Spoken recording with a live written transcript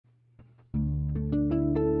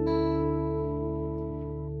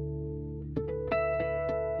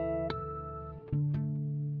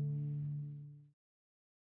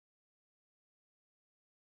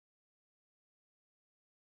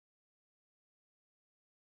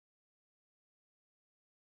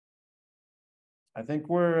I think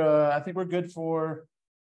we're good for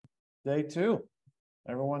day 2.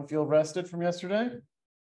 Everyone feel rested from yesterday?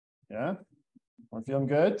 Yeah, we're feeling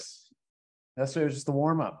good. Yesterday was just the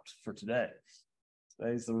warm up for today.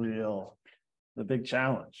 Today's the big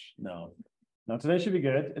challenge. No, today should be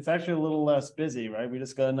good. It's actually a little less busy, right? We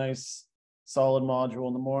just got a nice solid module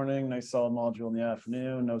in the morning, nice solid module in the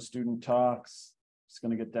afternoon, no student talks. Just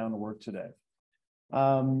going to get down to work today.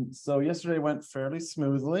 So yesterday went fairly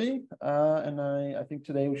smoothly, and I think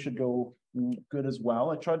today we should go good as well.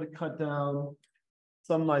 I tried to cut down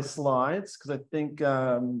some of my slides because I think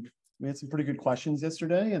we had some pretty good questions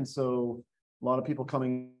yesterday, and so a lot of people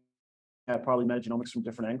coming at probably metagenomics from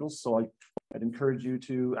different angles. So I'd encourage you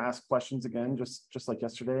to ask questions again, just like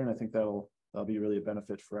yesterday, and I think that'll be really a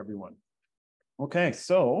benefit for everyone. Okay,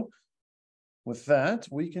 so with that,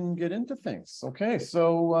 we can get into things. Okay,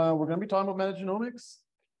 so we're going to be talking about metagenomics,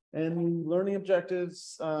 and learning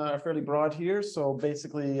objectives are fairly broad here. So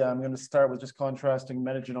basically, I'm going to start with just contrasting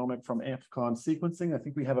metagenomic from amplicon sequencing. I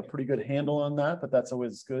think we have a pretty good handle on that, but that's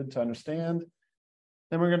always good to understand.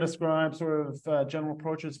 Then we're going to describe sort of general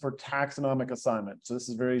approaches for taxonomic assignment. So this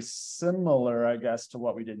is very similar, I guess, to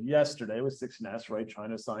what we did yesterday with 16S, right? Trying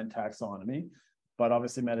to assign taxonomy, but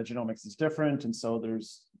obviously metagenomics is different, and so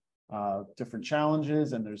there's different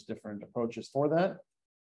challenges and there's different approaches for that.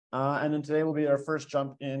 And then today will be our first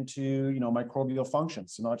jump into, microbial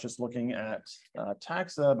functions. So not just looking at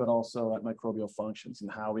taxa, but also at microbial functions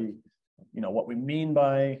and how we, what we mean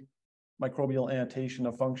by microbial annotation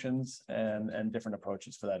of functions and different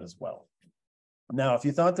approaches for that as well. Now, if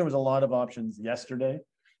you thought there was a lot of options yesterday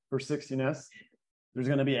for 16S, there's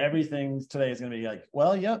going to be everything today is going to be like,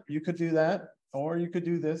 well, yep, you could do that, or you could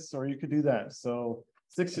do this, or you could do that. So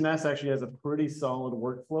 16S actually has a pretty solid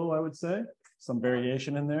workflow, I would say. Some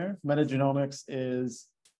variation in there. Metagenomics is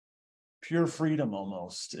pure freedom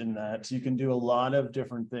almost, in that you can do a lot of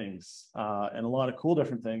different things and a lot of cool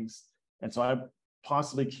different things. And so I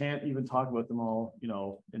possibly can't even talk about them all,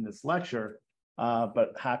 in this lecture,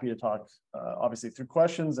 but happy to talk obviously through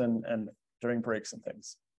questions and during breaks and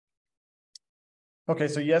things. Okay,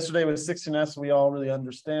 so yesterday with 16S, we all really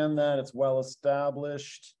understand that it's well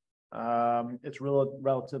established. It's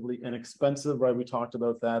relatively inexpensive, right? We talked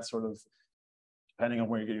about that sort of, depending on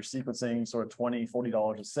where you get your sequencing, sort of $20,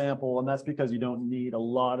 $40 a sample. And that's because you don't need a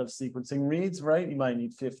lot of sequencing reads, right? You might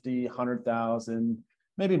need 50, 100,000,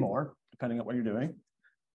 maybe more, depending on what you're doing.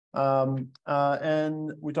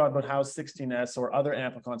 And we talked about how 16S or other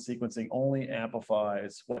amplicon sequencing only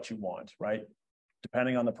amplifies what you want, right?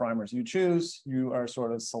 Depending on the primers you choose, you are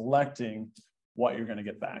sort of selecting what you're going to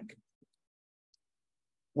get back.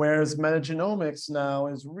 Whereas metagenomics now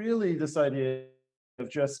is really this idea of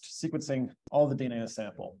just sequencing all the DNA in a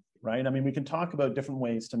sample, right? I mean, we can talk about different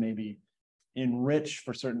ways to maybe enrich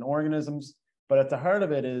for certain organisms, but at the heart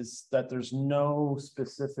of it is that there's no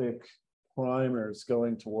specific primers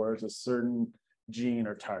going towards a certain gene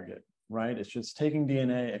or target, right? It's just taking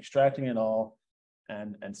DNA, extracting it all,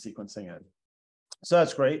 and sequencing it. So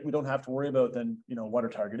that's great. We don't have to worry about then, what our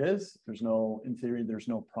target is. In theory, there's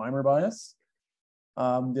no primer bias.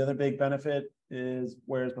 The other big benefit is,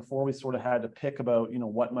 whereas before we sort of had to pick about,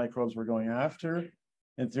 what microbes we're going after,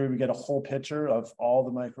 in theory, we get a whole picture of all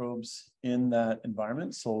the microbes in that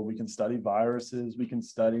environment. So we can study viruses, we can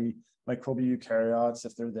study microbial eukaryotes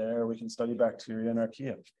if they're there, we can study bacteria and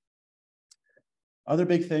archaea. Other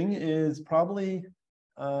big thing is probably,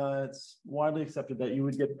 it's widely accepted that you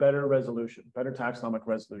would get better resolution, better taxonomic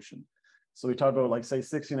resolution. So we talked about, like, say,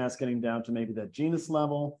 16S getting down to maybe that genus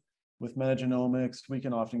level. With metagenomics, we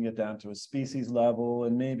can often get down to a species level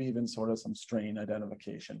and maybe even sort of some strain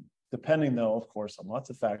identification, depending, though, of course, on lots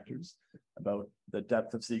of factors about the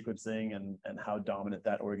depth of sequencing and how dominant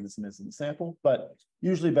that organism is in the sample, but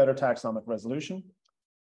usually better taxonomic resolution.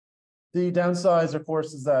 The downside, of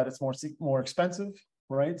course, is that it's more expensive,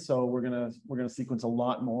 right? So we're gonna sequence a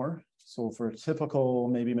lot more. So for a typical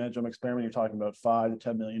maybe metagenomic experiment, you're talking about 5 to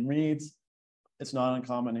 10 million reads. It's not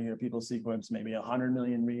uncommon to hear people sequence maybe 100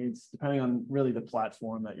 million reads, depending on really the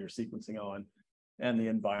platform that you're sequencing on and the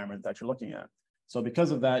environment that you're looking at. So because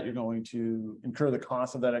of that, you're going to incur the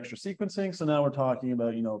cost of that extra sequencing. So now we're talking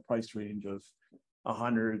about, price range of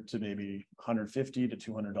 100 to maybe 150 to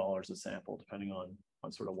 $200 a sample, depending on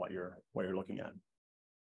sort of what you're looking at.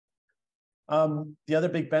 The other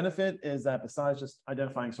big benefit is that besides just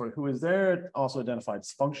identifying sort of who is there, it also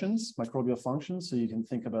identifies functions, microbial functions. So you can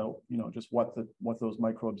think about, just what those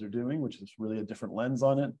microbes are doing, which is really a different lens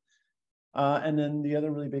on it. And then the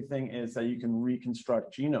other really big thing is that you can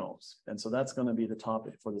reconstruct genomes. And so that's going to be the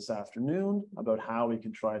topic for this afternoon, about how we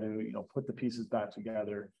can try to, put the pieces back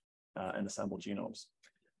together and assemble genomes.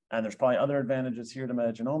 And there's probably other advantages here to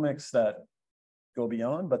metagenomics that go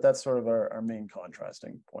beyond, but that's sort of our main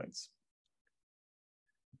contrasting points.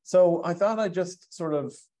 So I thought I'd just sort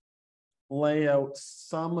of lay out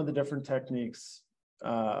some of the different techniques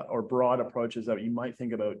or broad approaches that you might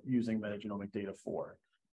think about using metagenomic data for.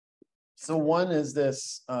 So one is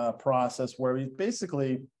this process where we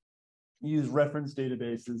basically use reference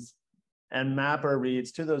databases and map our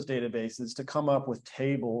reads to those databases to come up with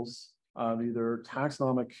tables of either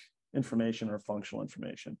taxonomic information or functional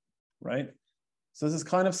information, right? So this is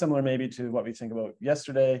kind of similar maybe to what we think about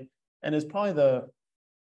yesterday, and is probably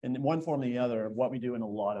in one form or the other, what we do in a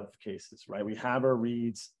lot of cases, right? We have our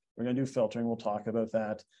reads, we're going to do filtering, we'll talk about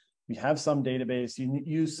that. We have some database, you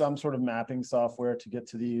use some sort of mapping software to get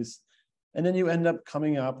to these, and then you end up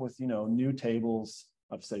coming up with, new tables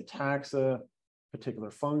of, say, taxa,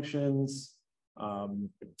 particular functions,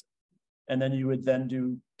 and then you would then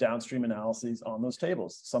do downstream analyses on those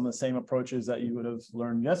tables. Some of the same approaches that you would have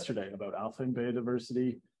learned yesterday about alpha and beta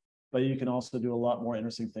diversity, but you can also do a lot more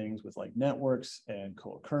interesting things with like networks and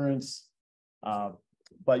co-occurrence.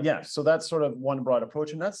 But yeah, so that's sort of one broad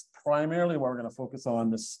approach, and that's primarily what we're going to focus on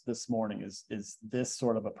this morning is this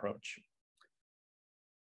sort of approach.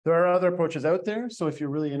 There are other approaches out there. So if you're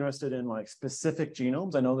really interested in like specific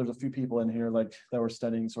genomes, I know there's a few people in here like that were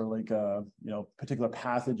studying sort of like particular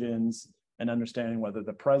pathogens and understanding whether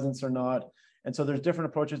they're present or not. And so there's different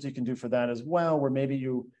approaches you can do for that as well, where maybe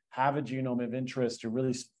you have a genome of interest, you're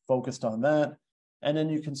really focused on that. And then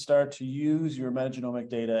you can start to use your metagenomic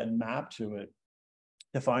data and map to it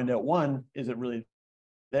to find out, one, is it really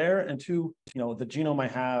there? And two, the genome I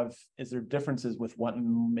have, is there differences with what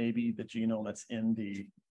maybe the genome that's in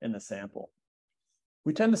the sample?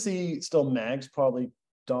 We tend to see still MAGs probably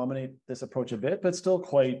dominate this approach a bit, but still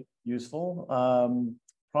quite useful.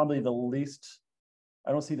 Probably the least,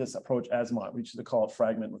 I don't see this approach as much. We should call it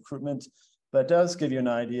fragment recruitment, but it does give you an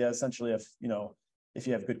idea essentially if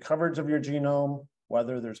you have good coverage of your genome,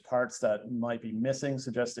 whether there's parts that might be missing,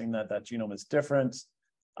 suggesting that that genome is different,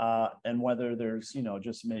 and whether there's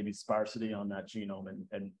just maybe sparsity on that genome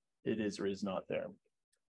and it is or is not there.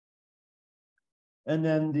 And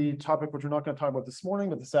then the topic which we're not going to talk about this morning,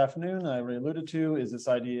 but this afternoon, I already alluded to, is this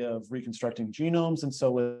idea of reconstructing genomes. And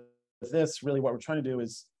so with this, really what we're trying to do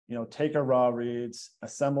is, take our raw reads,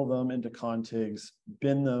 assemble them into contigs,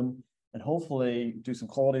 bin them, and hopefully do some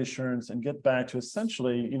quality assurance and get back to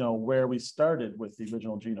essentially, where we started with the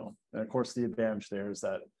original genome. And of course, the advantage there is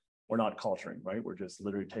that we're not culturing, right? We're just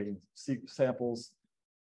literally taking samples,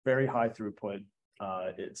 very high throughput.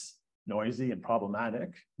 It's noisy and problematic,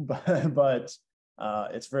 but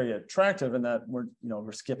it's very attractive in that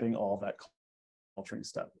we're skipping all that culturing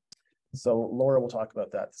step. So Laura will talk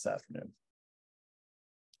about that this afternoon.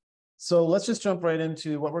 So let's just jump right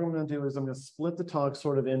into what we're going to do is I'm going to split the talk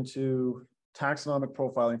sort of into taxonomic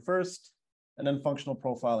profiling first and then functional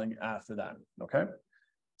profiling after that, okay?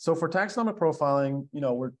 So for taxonomic profiling,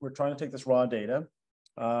 we're trying to take this raw data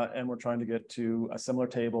and we're trying to get to a similar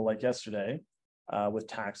table like yesterday with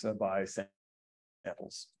taxa by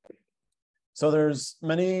samples. So there's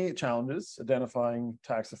many challenges identifying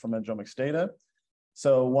taxa from metagenomics data.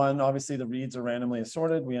 So one, obviously the reads are randomly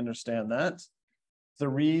assorted. We understand that. The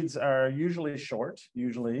reads are usually short,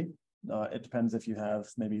 it depends if you have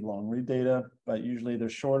maybe long read data, but usually they're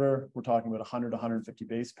shorter. We're talking about 100 to 150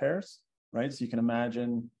 base pairs, right? So you can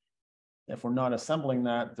imagine if we're not assembling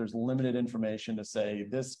that, there's limited information to say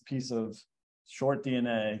this piece of short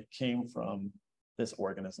DNA came from this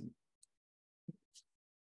organism.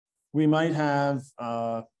 We might have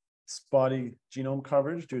spotty genome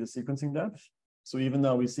coverage due to sequencing depth. So even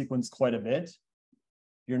though we sequence quite a bit,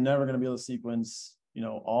 you're never going to be able to sequence,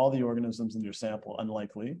 all the organisms in your sample,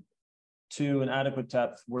 unlikely, to an adequate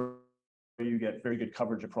depth where you get very good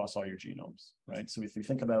coverage across all your genomes, right? So if you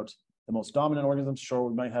think about the most dominant organisms, sure,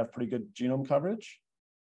 we might have pretty good genome coverage.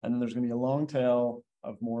 And then there's going to be a long tail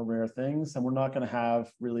of more rare things, and we're not going to have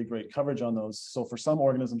really great coverage on those. So for some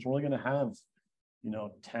organisms, we're only going to have,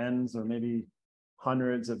 tens or maybe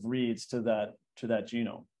hundreds of reads to that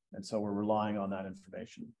genome. And so we're relying on that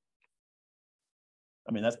information.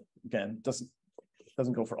 I mean, that's, again,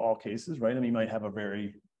 doesn't go for all cases, right? I mean, you might have a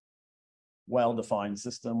very well-defined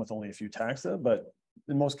system with only a few taxa, but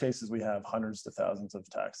in most cases, we have hundreds to thousands of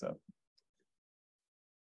taxa.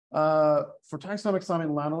 For taxonomic assignment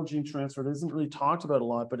and lateral gene transfer, it isn't really talked about a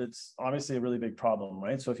lot, but it's obviously a really big problem,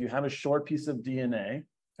 right? So if you have a short piece of DNA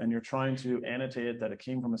and you're trying to annotate it that it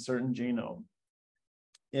came from a certain genome,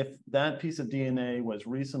 if that piece of DNA was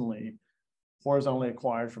recently horizontally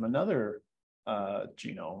acquired from another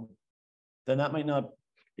genome, then that might not,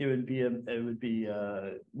 it would be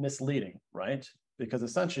misleading, right? because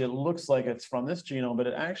essentially it looks like it's from this genome, but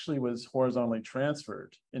it actually was horizontally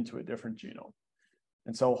transferred into a different genome.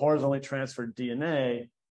 And so horizontally transferred DNA,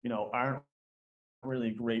 aren't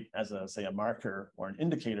really great as a, say, a marker or an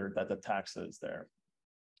indicator that the taxa is there.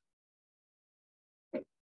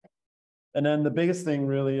 And then the biggest thing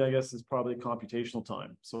really, I guess, is probably computational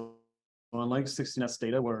time. So unlike 16S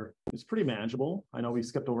data, where it's pretty manageable. I know we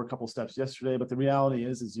skipped over a couple steps yesterday, but the reality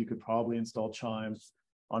is you could probably install Chime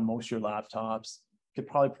on most of your laptops. You could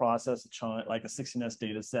probably process a Chime, like a 16S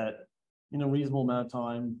data set in a reasonable amount of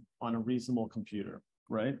time on a reasonable computer,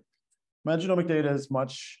 right? Metagenomic data is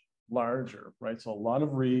much larger, right? So a lot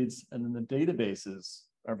of reads, and then the databases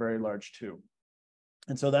are very large too.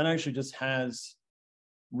 And so that actually just has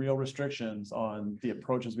real restrictions on the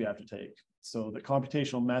approaches we have to take. So the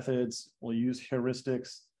computational methods will use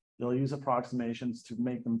heuristics, they'll use approximations to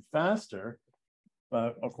make them faster,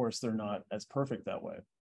 but of course they're not as perfect that way.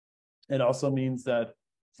 It also means that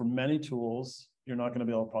for many tools, you're not going to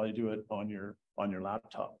be able to probably do it on your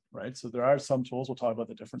laptop, right? So there are some tools, we'll talk about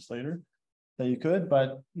the difference later, that you could,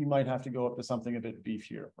 but you might have to go up to something a bit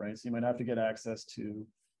beefier, right? So you might have to get access to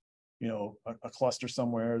a cluster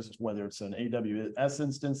somewhere, whether it's an AWS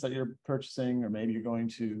instance that you're purchasing, or maybe you're going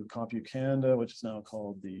to Compute Canada, which is now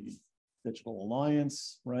called the Digital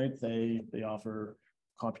Alliance, right? They offer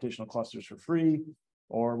computational clusters for free,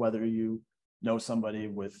 or whether you know somebody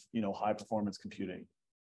with high performance computing.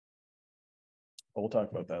 But we'll talk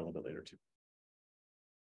about that a little bit later too.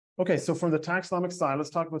 Okay, so from the taxonomic side, let's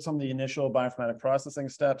talk about some of the initial bioinformatic processing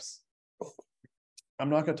steps. I'm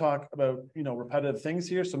not going to talk about repetitive things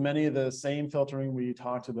here. So many of the same filtering we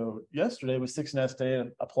talked about yesterday with 16S data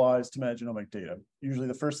applies to metagenomic data. Usually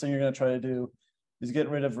the first thing you're going to try to do is get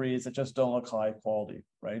rid of reads that just don't look high quality,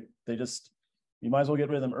 right? You might as well get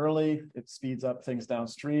rid of them early. It speeds up things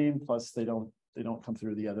downstream. Plus they don't come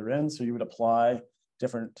through the other end. So you would apply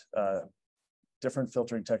different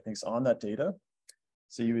filtering techniques on that data.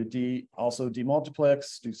 So you would also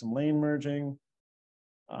demultiplex, do some lane merging.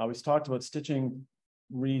 We talked about stitching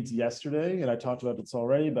reads yesterday, and I talked about this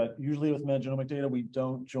already, but usually with metagenomic data, we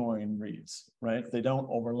don't join reads, right? They don't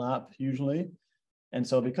overlap usually. And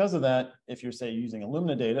so because of that, if you're, say, using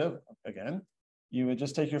Illumina data, again, you would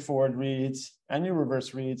just take your forward reads and your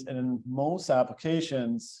reverse reads, and in most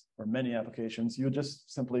applications, or many applications, you would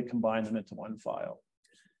just simply combine them into one file.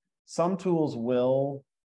 Some tools will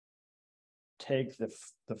take the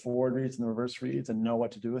forward reads and the reverse reads and know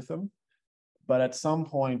what to do with them. But at some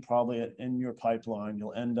point, probably in your pipeline,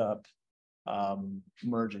 you'll end up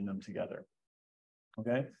merging them together,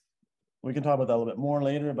 okay? We can talk about that a little bit more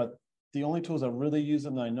later, but the only tools that really use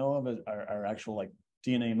them that I know of are actual like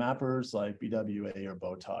DNA mappers like BWA or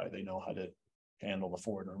Bowtie. They know how to handle the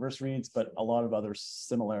forward and reverse reads, but a lot of other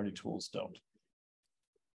similarity tools don't.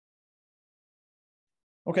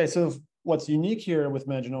 Okay, so what's unique here with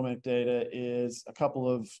metagenomic data is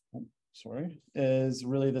is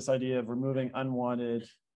really this idea of removing unwanted,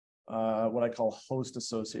 what I call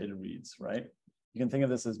host-associated reads, right? You can think of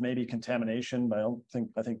this as maybe contamination, but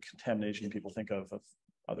I think contamination people think of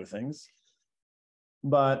other things.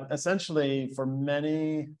 But essentially, for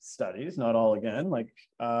many studies, not all again, like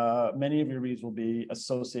many of your reads will be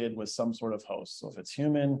associated with some sort of host. So if it's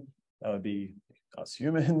human, that would be us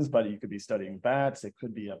humans, but you could be studying bats, it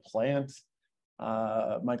could be a plant,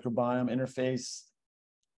 microbiome interface.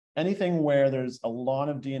 Anything where there's a lot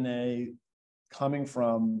of DNA coming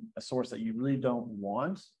from a source that you really don't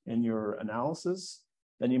want in your analysis,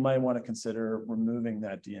 then you might want to consider removing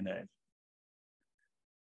that DNA.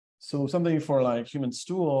 So something for like human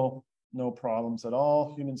stool, no problems at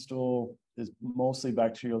all. Human stool is mostly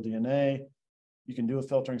bacterial DNA. You can do a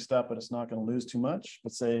filtering step, but it's not going to lose too much.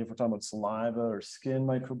 But say if we're talking about saliva or skin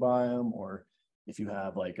microbiome, or if you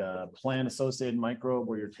have like a plant-associated microbe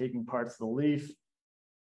where you're taking parts of the leaf,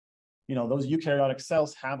 those eukaryotic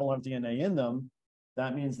cells have a lot of DNA in them.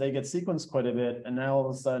 That means they get sequenced quite a bit. And now all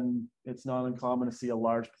of a sudden, it's not uncommon to see a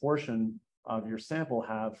large portion of your sample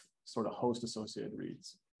have sort of host-associated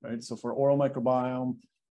reads, right? So for oral microbiome,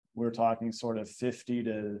 we're talking sort of 50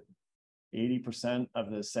 to 80%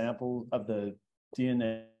 of the sample of the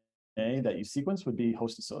DNA that you sequence would be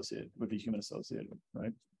host-associated, would be human-associated,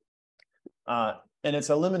 right? And it's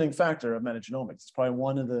a limiting factor of metagenomics. It's probably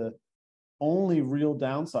one of the only real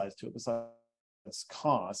downsides to it, besides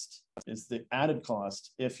cost, is the added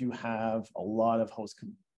cost if you have a lot of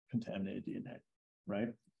host-contaminated DNA, right?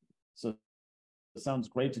 So it sounds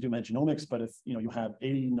great to do metagenomics, but if you have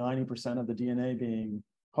 80, 90% of the DNA being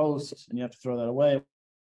host and you have to throw that away,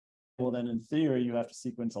 well, then in theory, you have to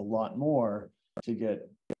sequence a lot more to get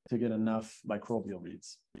enough microbial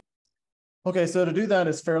reads. Okay, so to do that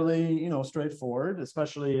is fairly, straightforward,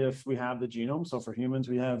 especially if we have the genome. So for humans,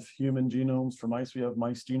 we have human genomes. For mice, we have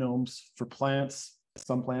mice genomes. For plants,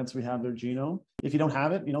 some plants, we have their genome. If you don't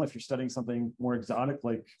have it, if you're studying something more exotic,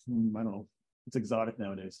 like, I don't know, it's exotic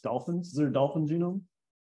nowadays. Dolphins, is there a dolphin genome?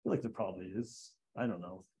 I feel like there probably is. I don't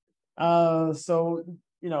know. So,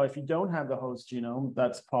 if you don't have the host genome,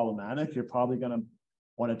 that's problematic. You're probably going to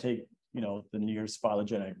want to take, the nearest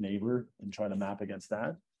phylogenetic neighbor and try to map against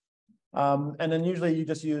that. And then usually you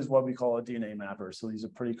just use what we call a DNA mapper. So these are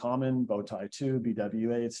pretty common, Bowtie2,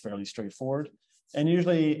 BWA, it's fairly straightforward. And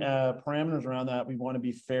usually parameters around that, we want to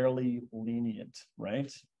be fairly lenient,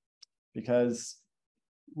 right? Because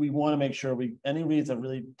we want to make sure any reads that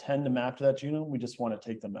really tend to map to that genome, we just want to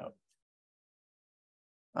take them out.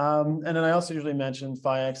 And then I also usually mention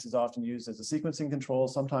PhyX is often used as a sequencing control.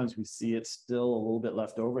 Sometimes we see it still a little bit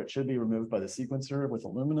left over. It should be removed by the sequencer with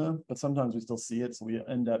Illumina, but sometimes we still see it. So we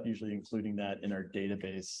end up usually including that in our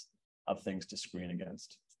database of things to screen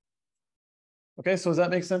against. Okay, so does that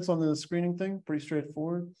make sense on the screening thing? Pretty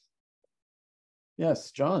straightforward.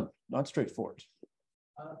 Yes, John, not straightforward.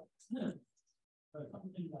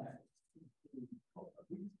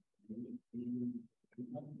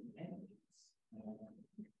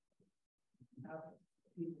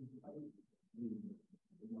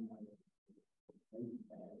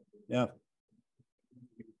 Yeah.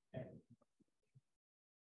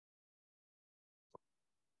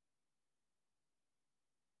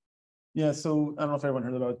 Yeah, so I don't know if everyone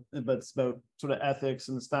heard about it, but it's about sort of ethics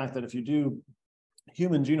and the fact that if you do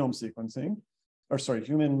human genome sequencing,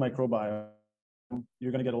 human microbiome,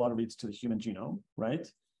 you're going to get a lot of reads to the human genome, right?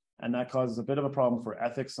 And that causes a bit of a problem for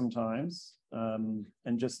ethics sometimes, and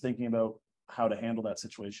just thinking about how to handle that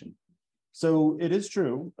situation. So it is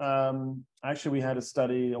true. Actually, we had a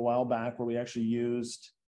study a while back where we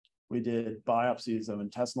did biopsies of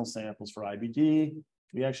intestinal samples for IBD.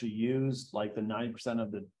 We actually used like the 90%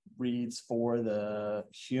 of the reads for the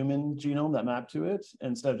human genome that mapped to it.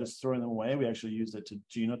 Instead of just throwing them away, we actually used it to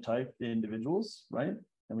genotype the individuals, right?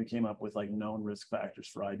 And we came up with like known risk factors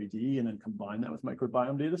for IBD and then combined that with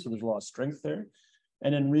microbiome data. So there's a lot of strength there.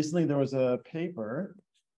 And then recently there was a paper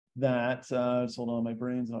that, just hold on, my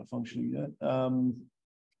brain's not functioning yet.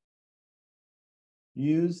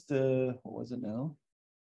 Used the, what was it now?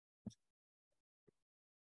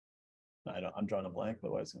 I'm drawing a blank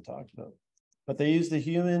about what I was going to talk about. But they used the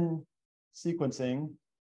human sequencing.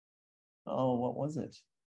 Oh, what was it?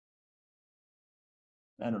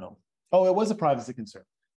 I don't know. Oh, it was a privacy concern.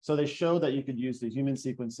 So they showed that you could use the human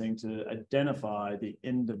sequencing to identify the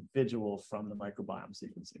individual from the microbiome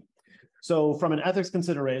sequencing. So from an ethics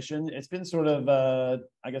consideration, it's been sort of,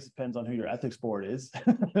 I guess it depends on who your ethics board is.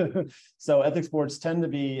 So ethics boards tend to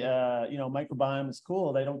be, microbiome is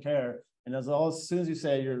cool, they don't care. And as soon as you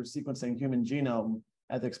say you're sequencing human genome,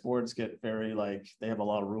 ethics boards get very they have a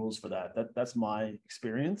lot of rules for that. That's my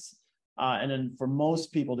experience. And then for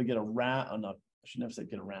most people to get around, I should never say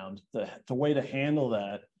get around, the way to handle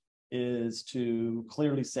that is to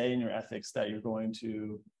clearly say in your ethics that you're going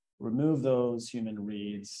to remove those human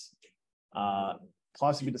reads,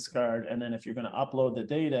 possibly discard, and then if you're going to upload the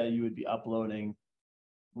data, you would be uploading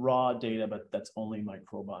raw data, but that's only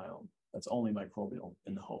microbiome. That's only microbial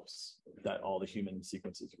in the hosts that all the human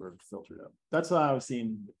sequences were filtered out. That's how I've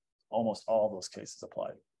seen almost all of those cases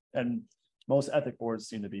applied. And most ethic boards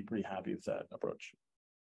seem to be pretty happy with that approach.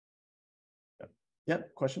 Yeah,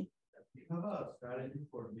 question? Do you have a strategy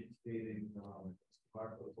for mitigating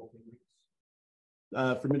barcode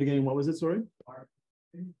hopping For mitigating, what was it, sorry?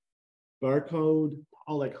 Barcode,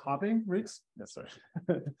 like hopping rigs? Yes, sorry.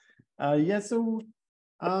 Yeah, so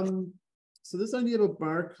this idea about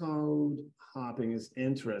barcode hopping is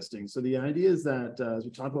interesting. So the idea is that as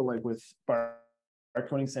we talk about with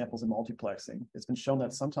barcoding samples and multiplexing, it's been shown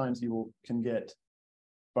that sometimes you can get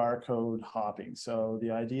barcode hopping. So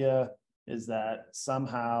the idea is that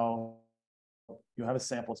somehow you have a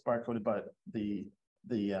sample that's barcoded, but the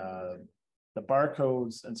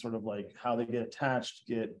barcodes and sort of how they get attached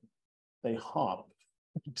they hop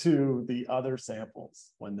to the other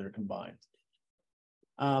samples when they're combined.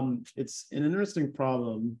 It's an interesting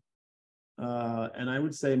problem, and I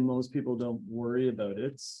would say most people don't worry about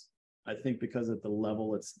it. I think because at the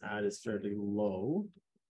level it's at is fairly low.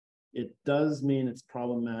 It does mean it's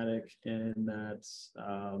problematic in that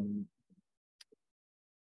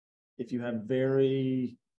if you have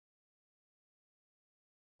very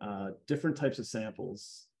different types of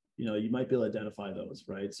samples, you might be able to identify those,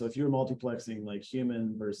 right? So if you're multiplexing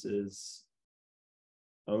human versus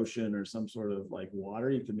ocean or some sort of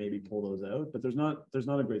water, you could maybe pull those out, but there's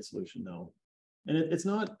not a great solution, no. And it's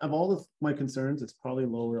not, of all of my concerns, it's probably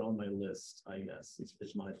lower on my list, I guess,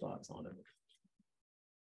 is my thoughts on it.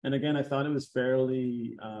 And again, I thought it was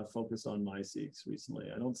fairly focused on MySeqs recently.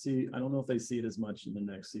 I don't know if they see it as much in the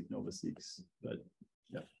next Seq NovaSeqs, but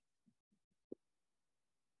yeah.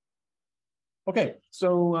 Okay,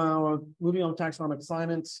 so moving on to taxonomic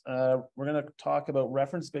assignments, we're going to talk about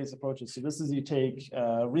reference-based approaches. So this is you take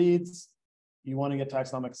reads, you want to get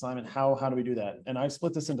taxonomic assignment, how do we do that? And I've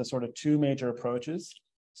split this into sort of two major approaches.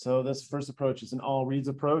 So this first approach is an all reads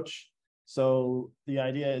approach. So the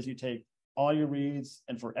idea is you take all your reads,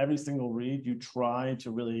 and for every single read, you try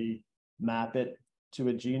to really map it to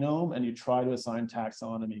a genome, and you try to assign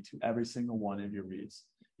taxonomy to every single one of your reads.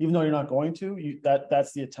 Even though you're not going to,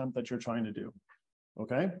 that's the attempt that you're trying to do,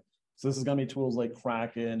 okay? So this is gonna be tools like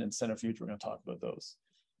Kraken and Centrifuge, we're gonna talk about those.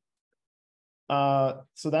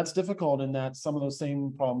 So that's difficult in that some of those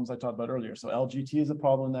same problems I talked about earlier. So LGT is a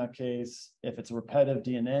problem in that case. If it's a repetitive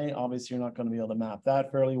DNA, obviously you're not gonna be able to map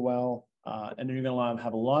that fairly well. And then you're going to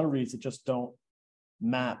have a lot of reads that just don't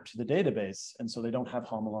map to the database. And so they don't have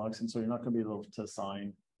homologs. And so you're not going to be able to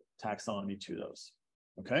assign taxonomy to those.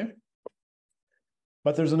 Okay.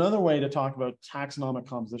 But there's another way to talk about taxonomic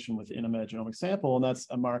composition within a metagenomic sample, and that's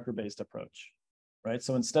a marker-based approach, right?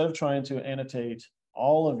 So instead of trying to annotate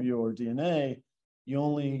all of your DNA, you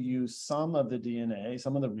only use some of the DNA,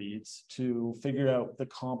 some of the reads to figure out the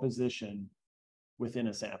composition within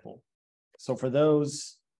a sample. So for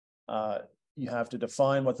those, you have to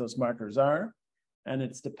define what those markers are, and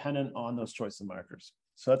it's dependent on those choice of markers.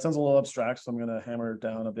 So that sounds a little abstract, so I'm going to hammer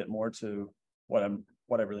down a bit more to what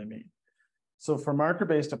I really mean. So for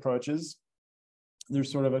marker-based approaches,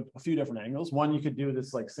 there's sort of a few different angles. One, you could do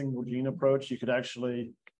this like single gene approach. You could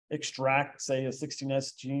actually extract, say, a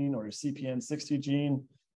 16S gene or a CPN60 gene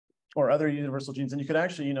or other universal genes, and you could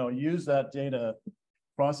actually, use that data,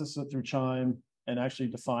 process it through QIIME, and actually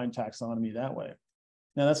define taxonomy that way.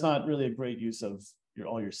 Now, that's not really a great use of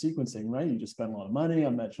all your sequencing, right? You just spend a lot of money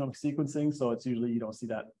on metagenomic sequencing, so it's usually you don't see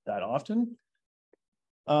that often.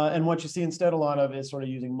 And what you see instead a lot of is sort of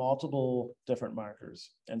using multiple different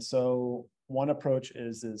markers. And so one approach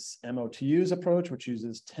is this MOTU's approach, which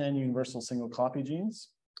uses 10 universal single copy genes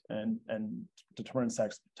and determines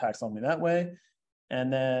taxonomy that way.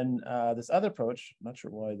 And then this other approach, I'm not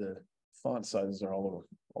sure why the font sizes are all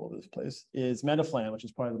over this place, is Metaflan, which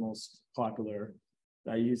is probably the most popular,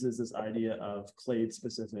 that uses this idea of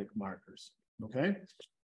clade-specific markers, okay?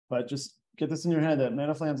 But just get this in your head that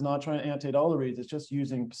Metaflan's not trying to annotate all the reads, it's just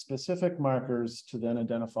using specific markers to then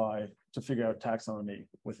to figure out taxonomy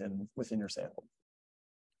within your sample.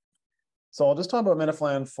 So I'll just talk about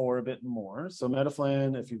Metaflan for a bit more. So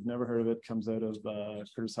Metaflan, if you've never heard of it, comes out of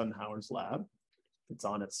Curtis Hutton-Howard's lab. It's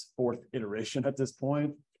on its 4th iteration at this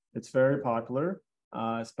point. It's very popular,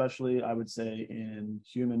 especially I would say in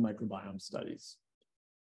human microbiome studies.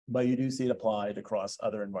 But you do see it applied across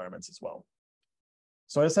other environments as well.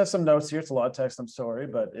 So I just have some notes here. It's a lot of text, I'm sorry,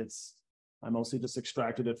 but I mostly just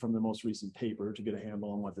extracted it from the most recent paper to get a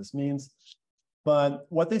handle on what this means. But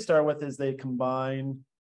what they start with is they combine,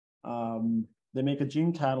 they make a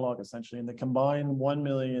gene catalog essentially, and they combine 1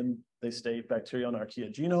 million, they state, bacterial and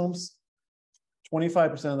archaea genomes.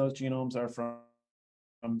 25% of those genomes are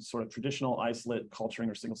from sort of traditional isolate culturing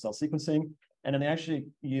or single cell sequencing. And then they actually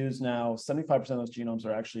use now 75% of those genomes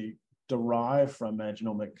are actually derived from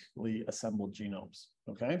metagenomically assembled genomes.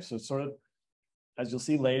 Okay, so sort of, as you'll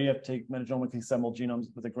see later, you have to take metagenomically assembled genomes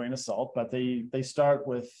with a grain of salt, but they start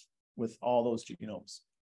with all those genomes.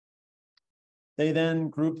 They then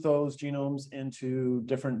group those genomes into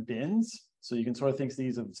different bins. So you can sort of think of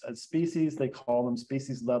these as species. They call them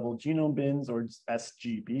species level genome bins, or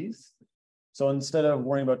SGBs. So instead of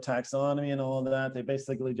worrying about taxonomy and all of that, they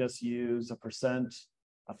basically just use a 5%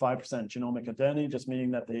 genomic identity, just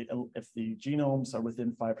meaning that if the genomes are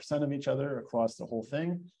within 5% of each other across the whole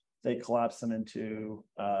thing, they collapse them into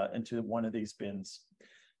one of these bins.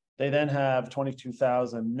 They then have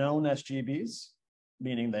 22,000 known SGBs,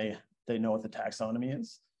 meaning they know what the taxonomy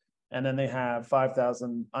is. And then they have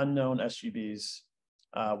 5,000 unknown SGBs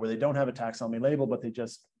where they don't have a taxonomy label, but they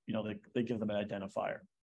just, they give them an identifier.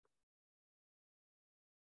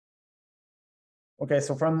 Okay,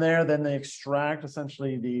 so from there, then they extract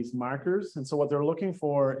essentially these markers. And so what they're looking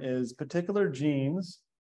for is particular genes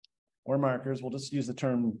or markers, we'll just use the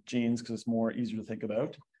term genes because it's more easier to think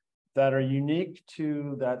about, that are unique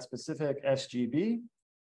to that specific SGB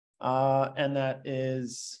and that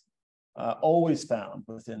is always found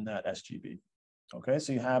within that SGB. Okay,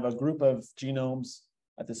 so you have a group of genomes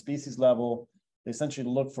at the species level. They essentially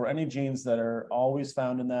look for any genes that are always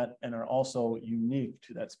found in that and are also unique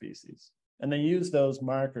to that species. And they use those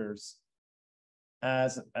markers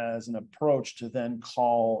as an approach to then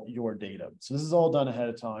call your data. So this is all done ahead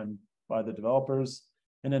of time by the developers.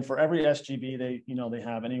 And then for every SGB, they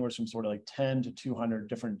have anywhere from sort of like 10 to 200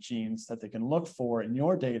 different genes that they can look for in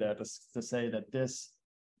your data to say that this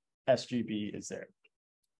SGB is there.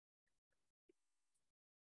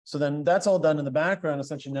 So then that's all done in the background.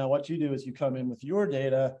 Essentially now what you do is you come in with your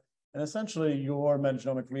data, and essentially your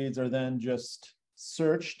metagenomic reads are then just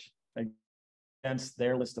searched against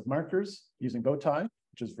their list of markers using Bowtie,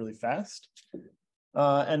 which is really fast.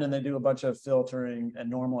 And then they do a bunch of filtering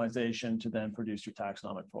and normalization to then produce your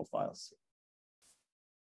taxonomic profiles.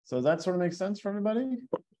 So does that sort of make sense for everybody?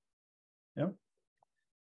 Yeah.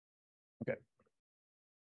 Okay.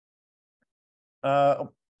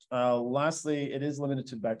 Lastly, it is limited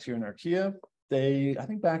to bacteria and archaea. I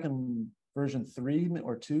think back in version 3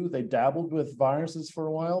 or 2, they dabbled with viruses for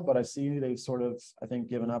a while, but I see they've sort of, I think,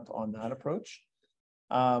 given up on that approach.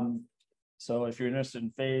 So if you're interested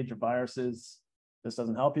in phage or viruses, this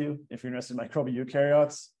doesn't help you. If you're interested in microbial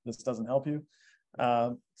eukaryotes, this doesn't help you.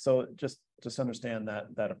 So just understand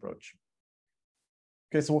that approach.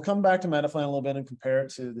 Okay, so we'll come back to Metaflan a little bit and compare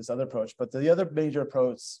it to this other approach. But the other major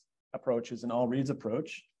approach is an all reads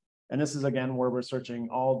approach. And this is, again, where we're searching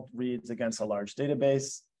all reads against a large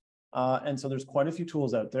database. And so there's quite a few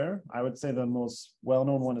tools out there. I would say the most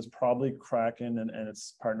well-known one is probably Kraken and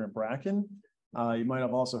its partner Bracken. You might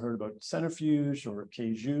have also heard about Centrifuge or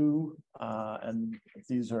Keiju, and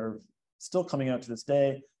these are still coming out to this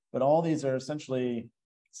day, but all these are essentially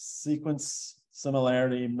sequence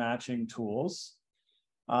similarity matching tools.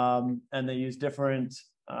 And they use different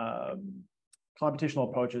computational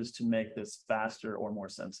approaches to make this faster or more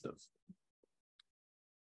sensitive.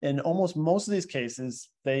 In almost most of these cases,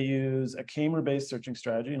 they use a k-mer-based searching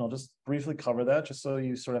strategy, and I'll just briefly cover that just so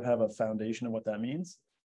you sort of have a foundation of what that means.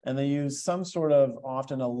 And they use some sort of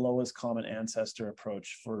often a lowest common ancestor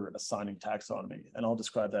approach for assigning taxonomy, and I'll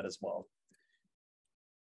describe that as well.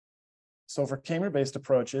 So for k-mer-based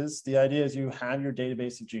approaches, the idea is you have your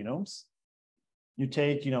database of genomes. You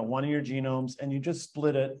take, one of your genomes and you just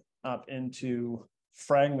split it up into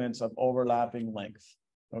fragments of overlapping length.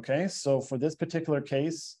 Okay, so for this particular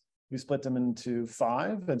case, we split them into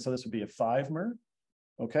 5, and so this would be a 5-mer.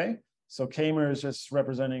 Okay, so k-mer is just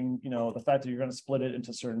representing, the fact that you're going to split it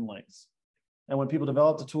into certain lengths. And when people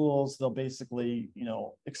develop the tools, they'll basically,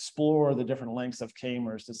 explore the different lengths of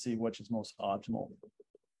k-mers to see which is most optimal.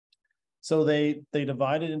 So they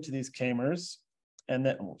divide it into these k-mers, and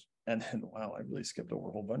then wow, I really skipped over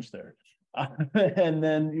a whole bunch there. And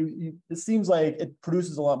then it seems like it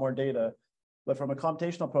produces a lot more data, but from a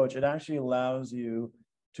computational approach, it actually allows you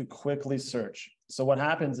to quickly search. So what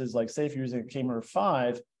happens is, like, say if you're using a k-mer of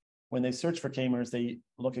 5, when they search for k-mers, they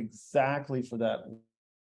look exactly for that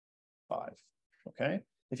 5. Okay,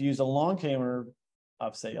 if you use a long k-mer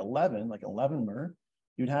of, say, 11, like 11-mer,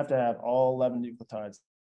 you'd have to have all 11 nucleotides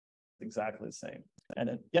exactly the same. And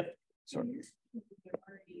then, yep, sort of. There are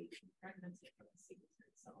fragments from the sequence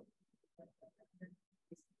itself.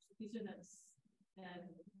 These are those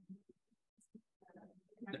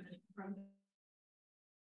from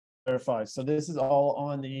Verify. So this is all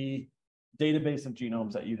on the database of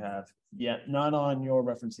genomes that you have, yet not on your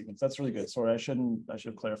reference sequence. That's really good. Sorry, I should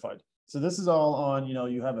have clarified. So this is all on,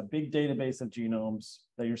 you have a big database of genomes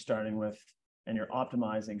that you're starting with, and you're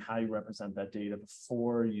optimizing how you represent that data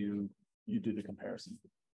before you do the comparison.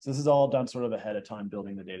 So this is all done sort of ahead of time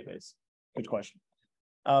building the database. Good question.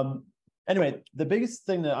 Anyway, the biggest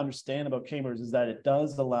thing to understand about k-mers is that it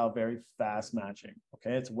does allow very fast matching.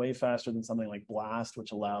 Okay, it's way faster than something like BLAST,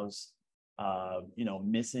 which allows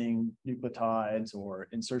missing nucleotides or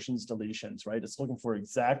insertions, deletions, right? It's looking for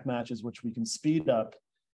exact matches, which we can speed up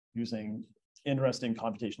using interesting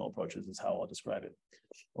computational approaches, is how I'll describe it.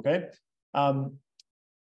 Okay.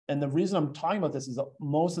 And the reason I'm talking about this is that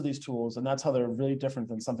most of these tools, and that's how they're really different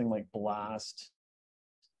than something like BLAST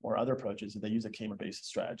or other approaches, that they use a k-mer-based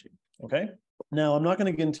strategy. Okay. Now, I'm not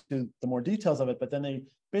going to get into the more details of it, but then they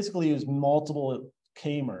basically use multiple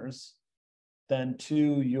k-mers then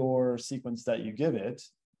to your sequence that you give it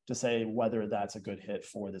to say whether that's a good hit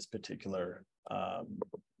for this particular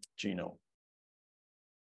genome.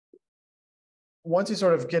 Once you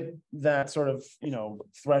sort of get that sort of,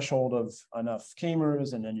 threshold of enough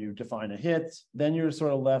k-mers, and then you define a hit, then you're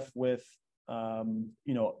sort of left with,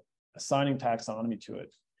 assigning taxonomy to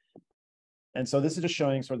it. And so this is just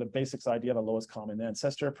showing sort of the basics idea of a lowest common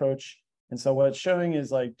ancestor approach. And so what it's showing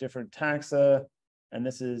is like different taxa, and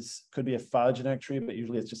this could be a phylogenetic tree, but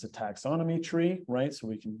usually it's just a taxonomy tree, right? So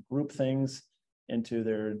we can group things into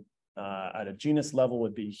their, at a genus level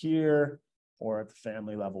would be here, or at the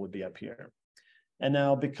family level would be up here. And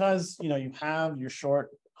now because you have your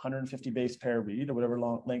short 150 base pair read or whatever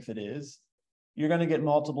length it is, you're going to get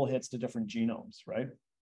multiple hits to different genomes, right?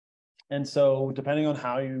 And so depending on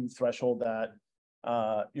how you threshold that,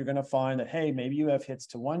 you're going to find that, hey, maybe you have hits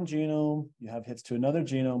to one genome, you have hits to another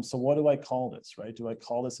genome. So what do I call this, right? Do I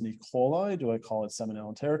call this an E. coli? Do I call it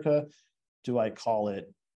Salmonella enterica? Do I call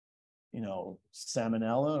it,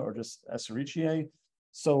 Salmonella or just Escherichia?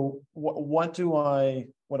 So what do I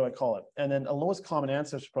call it? And then a lowest common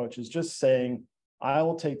ancestor approach is just saying, I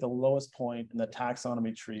will take the lowest point in the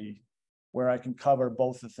taxonomy tree where I can cover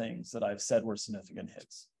both the things that I've said were significant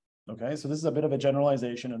hits. Okay, so this is a bit of a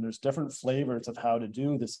generalization, and there's different flavors of how to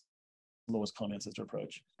do this lowest common ancestor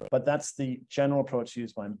approach, but that's the general approach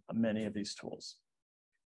used by many of these tools.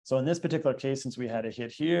 So in this particular case, since we had a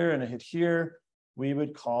hit here and a hit here, we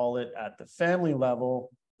would call it at the family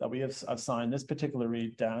level that we have assigned this particular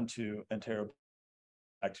read down to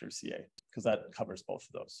Enterobacteriaceae, because that covers both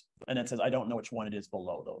of those. And it says, I don't know which one it is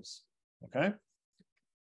below those. Okay.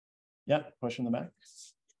 Yeah, question in the back.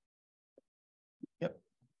 Yep.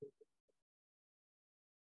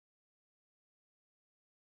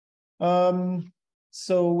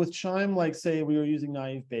 So with CHIME, like say we were using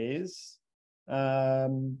naive Bayes,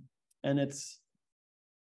 and it's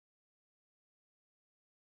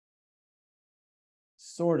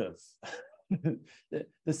sort of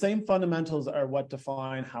the same fundamentals are what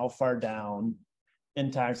define how far down in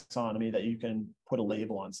taxonomy that you can put a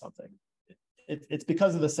label on something. It's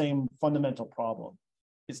because of the same fundamental problem.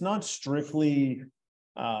 It's not strictly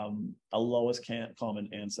a lowest common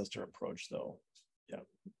ancestor approach, though. Yeah,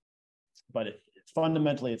 but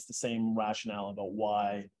fundamentally, it's the same rationale about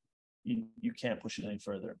why you can't push it any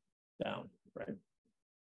further down, right?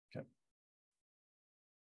 Okay.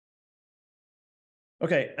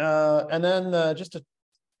 Okay, and then just to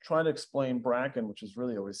try to explain Bracken, which is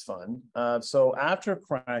really always fun. So after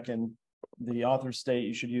Kraken, the authors state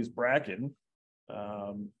you should use Bracken.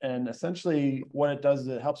 And essentially what it does is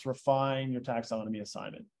it helps refine your taxonomy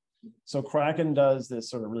assignment. So Kraken does this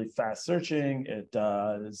sort of really fast searching. It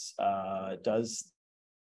does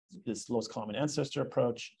this lowest common ancestor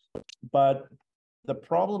approach. But the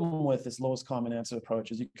problem with this lowest common ancestor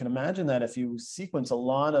approach is you can imagine that if you sequence a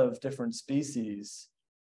lot of different species,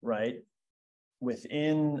 right,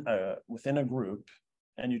 within a group,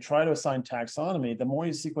 and you try to assign taxonomy, the more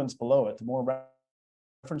you sequence below it, the more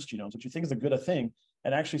reference genomes, which you think is a good thing,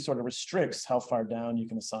 it actually sort of restricts how far down you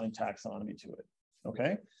can assign taxonomy to it.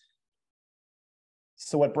 Okay.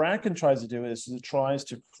 So what Bracken tries to do is it tries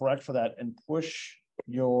to correct for that and push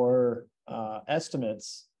your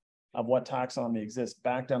estimates of what taxonomy exists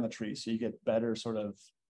back down the tree, so you get better sort of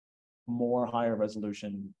more higher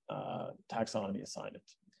resolution taxonomy assignment.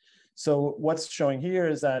 So what's showing here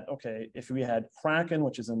is that, okay, if we had Kraken,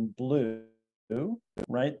 which is in blue,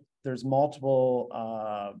 right? There's multiple,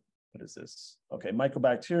 what is this? Okay,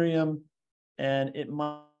 Microbacterium, and it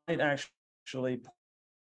might actually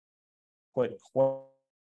put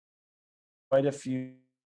quite a few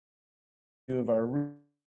of our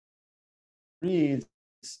reads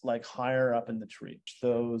like higher up in the tree,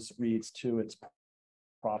 those reads to its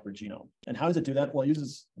proper genome. And how does it do that? Well, it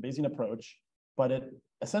uses a Bayesian approach, but it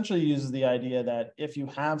essentially uses the idea that if you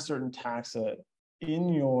have certain taxa in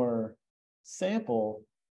your sample,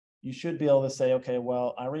 you should be able to say, okay,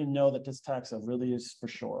 well, I already know that this taxa really is for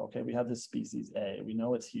sure. Okay, we have this species A, we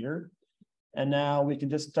know it's here. And now we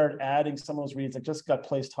can just start adding some of those reads that just got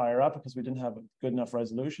placed higher up because we didn't have a good enough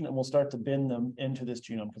resolution, and we'll start to bin them into this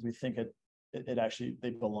genome because we think it actually, they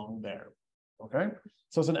belong there. Okay,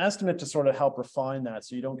 so it's an estimate to sort of help refine that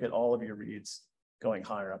so you don't get all of your reads going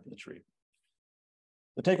higher up in the tree.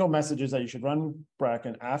 The take-home message is that you should run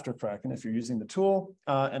Bracken after Kraken if you're using the tool,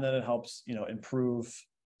 and then it helps improve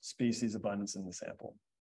species abundance in the sample.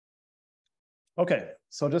 Okay,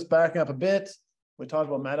 so just backing up a bit, we talked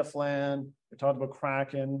about Metaflan, we talked about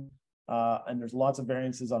Kraken, and there's lots of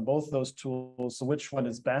variances on both of those tools. So which one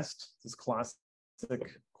is best? This classic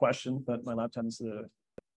question that my lab tends to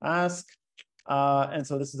ask. And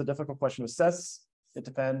so this is a difficult question to assess. It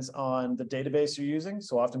depends on the database you're using.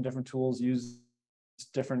 So often different tools use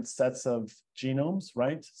different sets of genomes,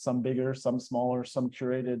 right? Some bigger, some smaller, some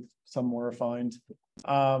curated, some more refined.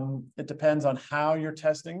 It depends on how you're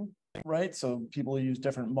testing, right? So people use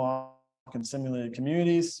different mock and simulated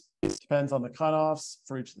communities. It depends on the cutoffs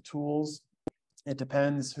for each of the tools. It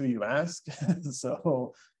depends who you ask.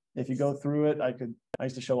 So if you go through it, I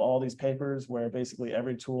used to show all these papers where basically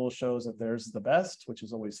every tool shows that theirs is the best, which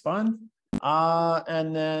is always fun.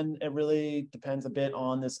 And then it really depends a bit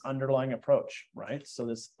on this underlying approach, right? So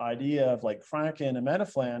this idea of like Kraken and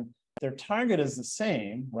Metaflan, their target is the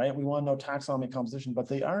same, right? We want to know taxonomy composition, but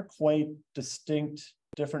they are quite distinct,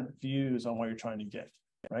 different views on what you're trying to get,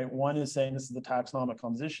 right? One is saying this is the taxonomic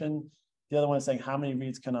composition. The other one is saying how many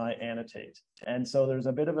reads can I annotate? And so there's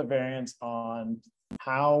a bit of a variance on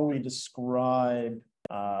how we describe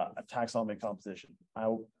a taxonomic composition.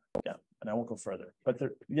 And I won't go further, but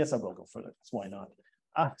yes, I will go further. That's why not.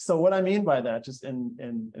 So what I mean by that, just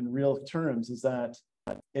in real terms, is that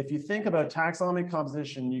if you think about taxonomic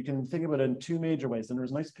composition, you can think about it in two major ways. And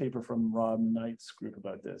there's a nice paper from Rob Knight's group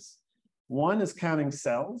about this. One is counting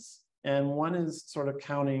cells, and one is sort of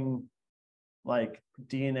counting like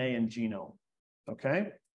DNA and genome, okay?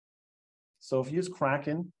 So if you use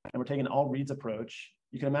Kraken, and we're taking an all reads approach,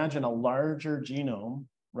 you can imagine a larger genome,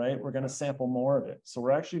 right? We're gonna sample more of it. So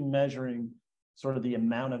we're actually measuring sort of the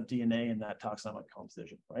amount of DNA in that taxonomic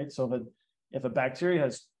composition, right? So if a bacteria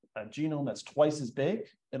has a genome that's twice as big,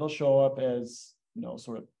 it'll show up as,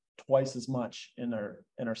 sort of twice as much in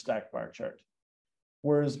our stacked bar chart.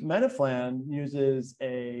 Whereas Metaflan uses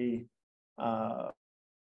a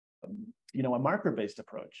marker-based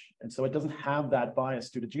approach. And so it doesn't have that bias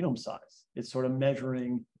due to genome size. It's sort of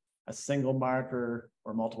measuring a single marker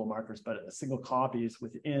or multiple markers, but a single copies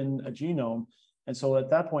within a genome. And so at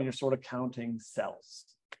that point, you're sort of counting cells.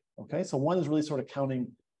 Okay, so one is really sort of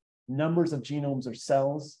counting numbers of genomes or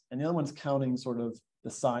cells, and the other one's counting sort of the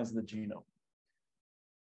size of the genome.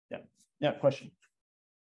 Yeah, question.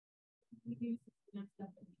 You do enough stuff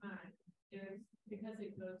in time. Because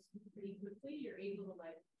it goes pretty quickly, you're able to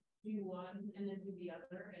like do one and then do the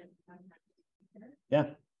other and have time.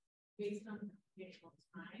 Yeah. Based on computational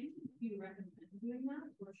time, do you recommend doing that,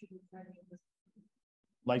 or should you try to do this?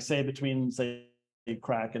 Like say between say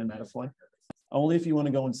Kraken and Metaflan? Only if you want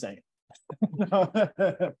to go insane.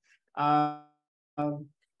 I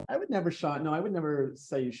would never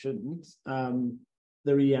say you shouldn't.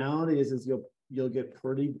 The reality is you'll get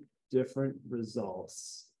pretty different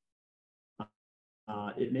results.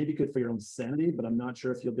 It may be good for your own sanity, but I'm not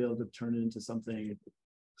sure if you'll be able to turn it into something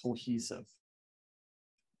cohesive.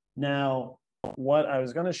 Now, what I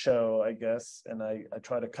was going to show, I guess, and I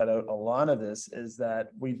try to cut out a lot of this, is that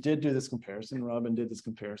we did do this comparison. Robin did this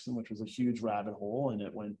comparison, which was a huge rabbit hole, and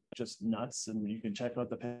it went just nuts. And you can check out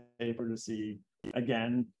the paper to see,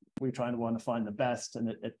 again, we're trying to want to find the best. And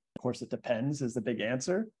of course, it depends is the big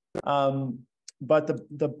answer. But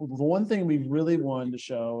the one thing we really wanted to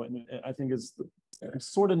show, and I think is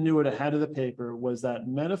sort of knew it ahead of the paper, was that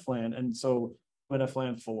Metaflan, and so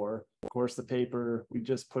Metaflan 4, of course, the paper, we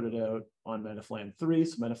just put it out on Metaflan 3,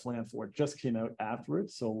 so Metaflan 4 just came out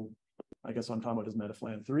afterwards, so I guess what I'm talking about is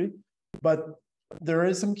Metaflan 3. But there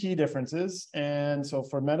is some key differences, and so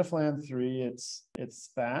for Metaflan 3, it's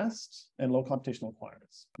fast and low computational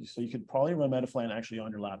requirements. So you could probably run Metaflan actually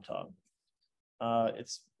on your laptop.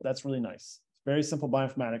 That's really nice. Very simple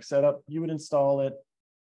bioinformatics setup. You would install it,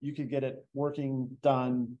 you could get it working,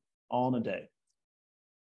 done all in a day.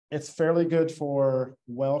 It's fairly good for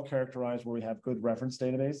well-characterized where we have good reference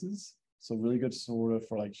databases. So really good sort of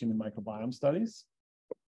for like human microbiome studies.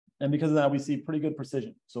 And because of that, we see pretty good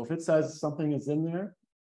precision. So if it says something is in there,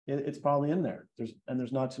 it's probably in there.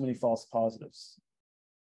 There's not too many false positives.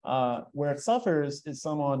 Where it suffers is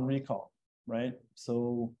some on recall, right?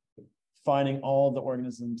 So finding all the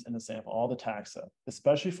organisms in the sample, all the taxa,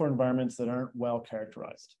 especially for environments that aren't well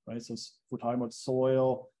characterized, right? So if we're talking about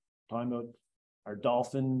soil, talking about our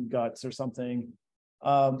dolphin guts or something,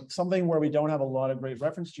 something where we don't have a lot of great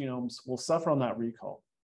reference genomes will suffer on that recall.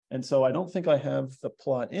 And so I don't think I have the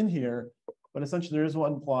plot in here, but essentially there is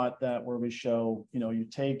one plot where we show, you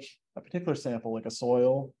take a particular sample, like a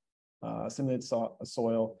soil, simulated a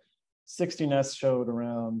soil, 16S showed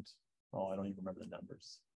around, I don't even remember the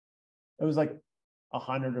numbers. It was like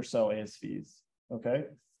 100 or so ASVs, okay?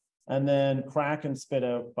 And then Kraken spit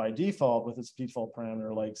out by default with its default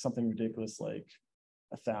parameter, like something ridiculous like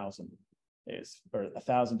 1,000 or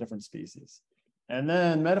 1,000 different species. And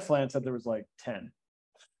then Metaflan said there was like 10,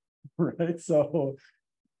 right? So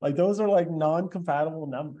like those are like non-compatible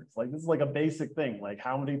numbers. Like this is like a basic thing, like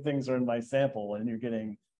how many things are in my sample, and you're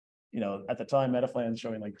getting, at the time Metaflan is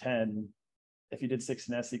showing like 10. If you did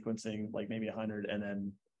 16S sequencing, like maybe 100, and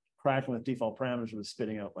then Kraken with default parameters was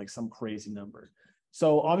spitting out like some crazy number.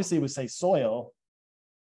 So obviously it would say soil.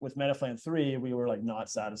 With Metaflan 3, we were like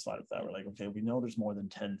not satisfied with that. We're like, okay, we know there's more than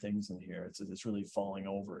 10 things in here. It's really falling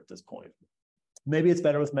over at this point. Maybe it's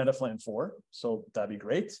better with Metaflan 4, so that'd be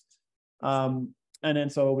great. And then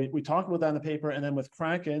so we talked about that in the paper, and then with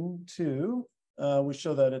Kraken 2, we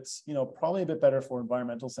show that it's probably a bit better for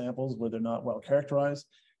environmental samples where they're not well characterized.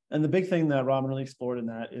 And the big thing that Robin really explored in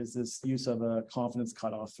that is this use of a confidence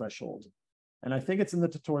cutoff threshold. And I think it's in the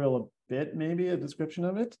tutorial a bit, maybe a description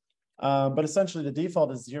of it. But essentially the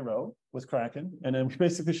default is 0 with Kraken. And then we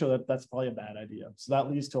basically show that that's probably a bad idea. So that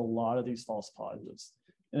leads to a lot of these false positives.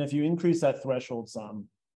 And if you increase that threshold some,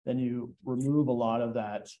 then you remove a lot of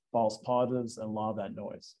that false positives and a lot of that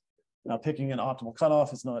noise. Now, picking an optimal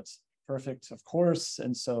cutoff is not perfect, of course.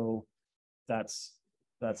 And so that's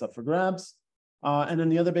up for grabs. And then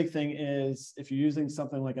the other big thing is if you're using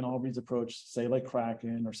something like an all reads approach, say like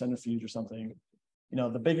Kraken or Centrifuge or something,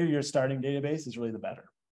 the bigger your starting database is really the better.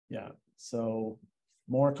 Yeah. So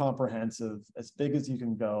more comprehensive, as big as you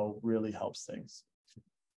can go really helps things.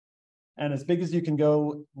 And as big as you can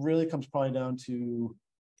go really comes probably down to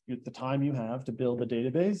the time you have to build the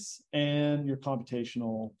database and your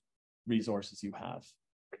computational resources you have.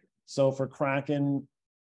 So for Kraken,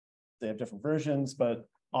 they have different versions, but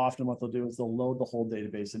often what they'll do is they'll load the whole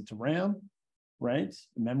database into RAM, right?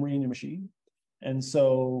 Memory in your machine. And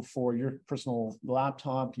so for your personal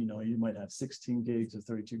laptop, you might have 16 gigs or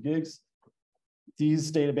 32 gigs.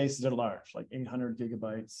 These databases are large, like 800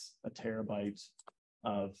 gigabytes, a terabyte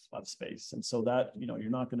of space. And so that, you're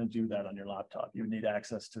not going to do that on your laptop. You need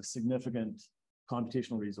access to significant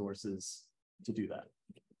computational resources to do that.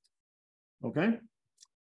 Okay.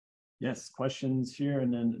 Yes, questions here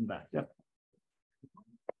and then in the back. Yep.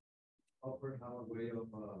 Offer how a way of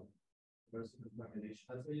versus contamination.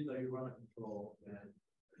 Let's say that you run a control and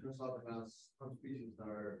it turns out that some species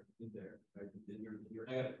are in there, right? In your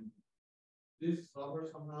head. This software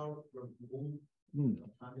somehow remove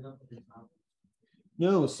contaminant from the sample?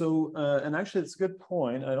 No, so and actually it's a good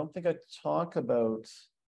point. I don't think I talk about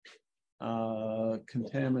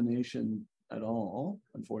contamination at all,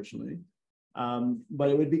 unfortunately. But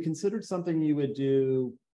it would be considered something you would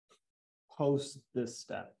do post this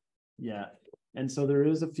step. Yeah. And so there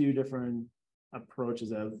is a few different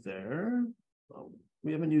approaches out there.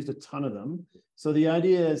 We haven't used a ton of them. So the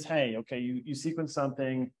idea is, hey, okay, you sequence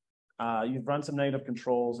something, you've run some negative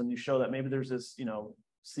controls and you show that maybe there's this,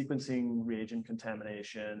 sequencing reagent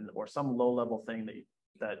contamination or some low-level thing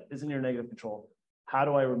that isn't your negative control. How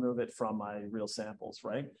do I remove it from my real samples,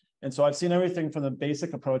 right? And so I've seen everything from the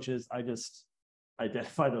basic approaches. I just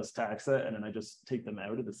identify those taxa and then I just take them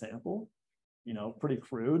out of the sample. Pretty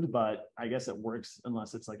crude, but I guess it works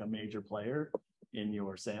unless it's like a major player in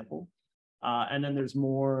your sample. And then there's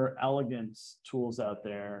more elegant tools out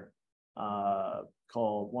there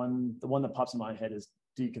called the one that pops in my head is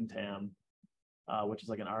Decontam, which is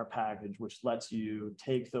like an R package, which lets you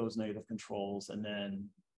take those negative controls and then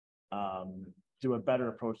do a better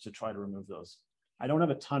approach to try to remove those. I don't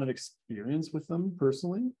have a ton of experience with them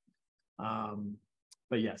personally,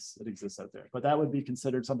 but yes, it exists out there. But that would be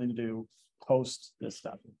considered something to do post this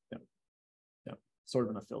step. Yeah, yeah, sort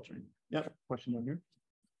of in a filtering. Yeah, question over here.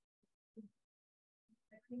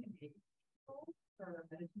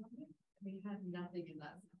 We have nothing in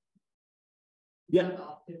that. Yeah.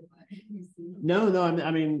 No.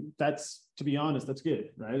 I mean, that's, to be honest, that's good,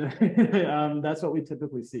 right? That's what we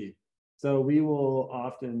typically see. So we will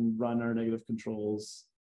often run our negative controls,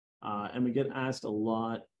 and we get asked a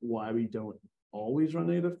lot why we don't always run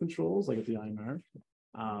negative controls, like at the IMR.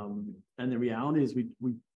 And the reality is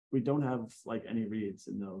we don't have like any reads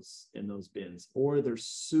in those bins, or they're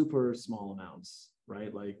super small amounts,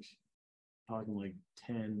 right? Like talking like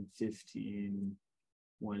 10, 15,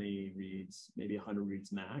 20 reads, maybe 100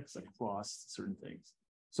 reads max across certain things.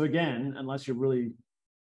 So again, unless you're really,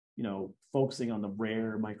 focusing on the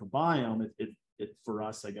rare microbiome, it for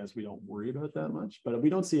us, I guess we don't worry about that much, but we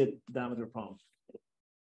don't see it that much of a problem.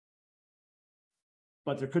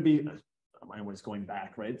 But there could be, I'm always going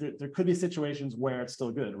back, right? There could be situations where it's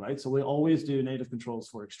still good, right? So we always do native controls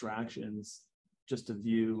for extractions just to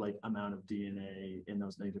view like amount of DNA in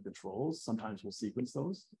those native controls. Sometimes we'll sequence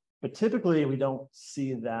those, but typically we don't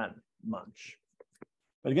see that much.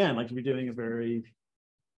 But again, like if you're doing a very,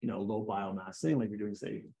 low biomass thing, like you're doing,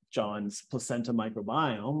 say, John's placenta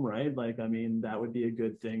microbiome, right? Like, I mean, that would be a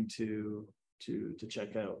good thing to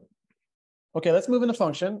check out. Okay, let's move into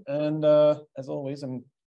function. And as always, I'm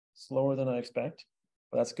slower than I expect,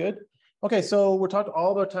 but that's good. Okay, so we're talking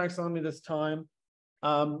all about taxonomy this time.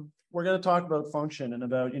 We're going to talk about function and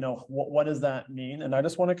about, what does that mean? And I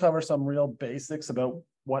just want to cover some real basics about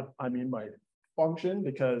what I mean by function,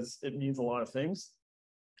 because it means a lot of things.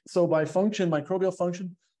 So by function, microbial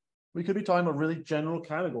function, we could be talking about really general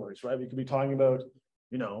categories, right? We could be talking about,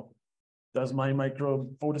 does my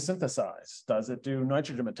microbe photosynthesize? Does it do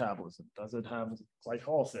nitrogen metabolism? Does it have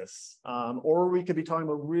glycolysis? Or we could be talking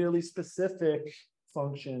about really specific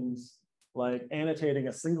functions like annotating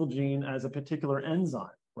a single gene as a particular enzyme,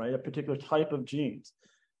 right? A particular type of genes.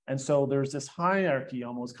 And so there's this hierarchy,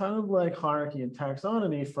 almost kind of like hierarchy and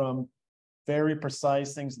taxonomy, from very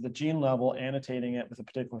precise things at the gene level, annotating it with a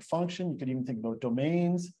particular function. You could even think about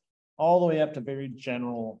domains, all the way up to very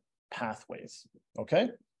general pathways, okay?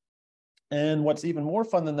 And what's even more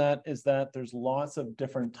fun than that is that there's lots of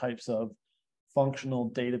different types of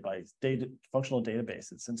functional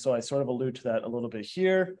databases. And so I sort of allude to that a little bit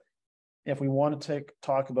here. If we want to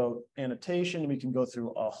talk about annotation, we can go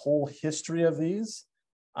through a whole history of these.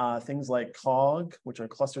 Things like COG, which are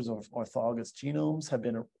clusters of orthologous genes, have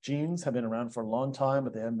been around for a long time,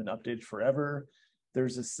 but they haven't been updated forever.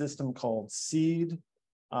 There's a system called SEED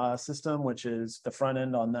system, which is the front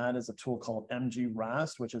end on that is a tool called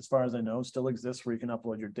MGRAST, which, as far as I know, still exists, where you can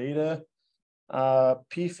upload your data.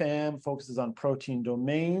 PFAM focuses on protein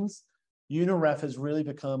domains. UniRef has really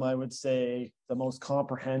become, I would say, the most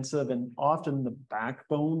comprehensive and often the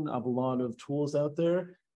backbone of a lot of tools out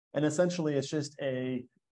there. And essentially, it's just a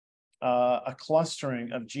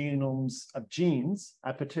clustering of genomes of genes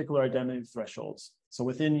at particular identity thresholds. So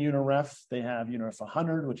within UniRef, they have UniRef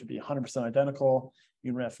 100, which would be 100% identical.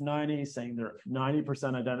 UniRef 90, saying they're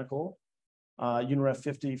 90% identical. UniRef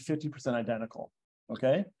 50, 50% identical.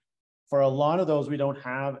 Okay. For a lot of those, we don't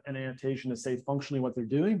have an annotation to say functionally what they're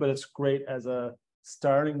doing, but it's great as a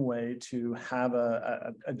starting way to have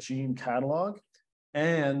a gene catalog.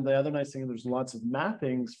 And the other nice thing is there's lots of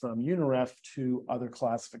mappings from UniRef to other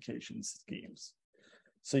classification schemes.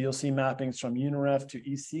 So you'll see mappings from UniRef to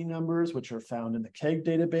EC numbers, which are found in the KEGG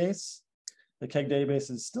database. The KEGG database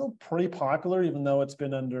is still pretty popular, even though it's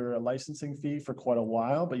been under a licensing fee for quite a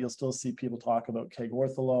while, but you'll still see people talk about KEGG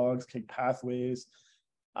orthologs, KEGG pathways.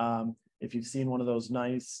 If you've seen one of those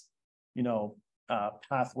nice,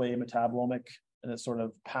 pathway metabolomic and it's sort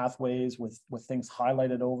of pathways with things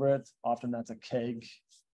highlighted over it, often that's a KEGG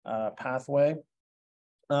pathway.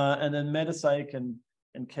 And then Metapsych and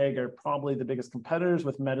KEGG are probably the biggest competitors,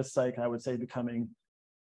 with Metapsych, I would say, becoming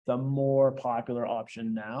the more popular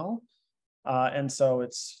option now. And so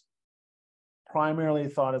it's primarily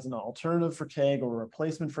thought as an alternative for KEGG or a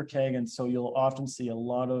replacement for KEGG. And so you'll often see a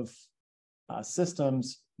lot of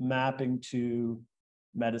systems mapping to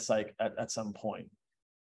Metapsych at some point.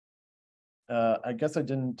 I guess I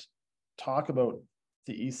didn't talk about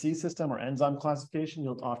the EC system or enzyme classification.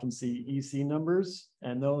 You'll often see EC numbers,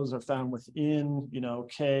 and those are found within,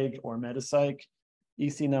 KEGG or Metapsych.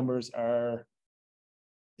 EC numbers are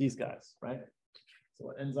these guys, right?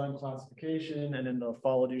 So enzyme classification, and then they're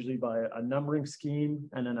followed usually by a numbering scheme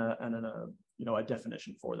and then a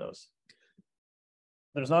definition for those.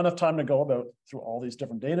 There's not enough time to go through all these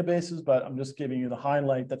different databases, but I'm just giving you the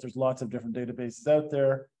highlight that there's lots of different databases out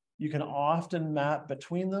there. You can often map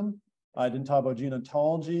between them. I didn't talk about gene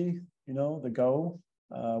ontology, the GO,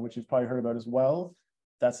 which you've probably heard about as well.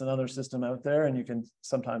 That's another system out there, and you can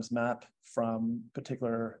sometimes map from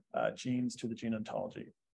particular genes to the gene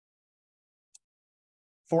ontology.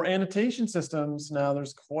 For annotation systems, now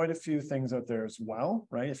there's quite a few things out there as well,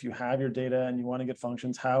 right? If you have your data and you want to get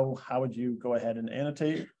functions, how would you go ahead and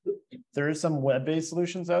annotate? There is some web-based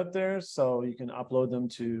solutions out there, so you can upload them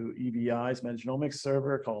to EBI's Metagenomic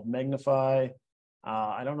server called Magnify.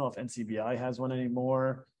 I don't know if NCBI has one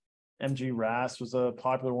anymore. MGRAST was a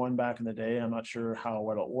popular one back in the day. I'm not sure how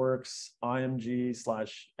well it works.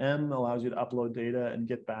 IMG/M allows you to upload data and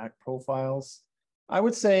get back profiles. I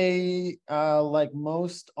would say, like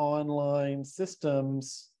most online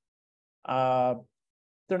systems,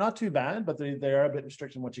 they're not too bad, but they are a bit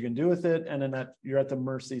restricted in what you can do with it. And then you're at the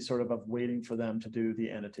mercy sort of waiting for them to do the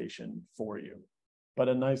annotation for you. But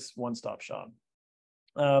a nice one-stop shop.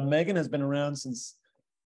 Megan has been around since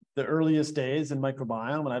the earliest days in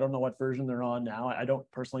microbiome, and I don't know what version they're on now. I don't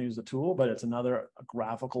personally use the tool, but it's another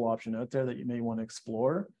graphical option out there that you may want to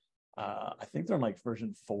explore. I think they're on like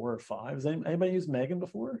version 4 or 5. Has anybody used Megan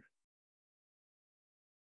before?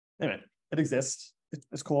 Anyway, it exists.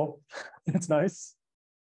 It's cool. It's nice.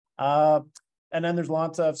 And then there's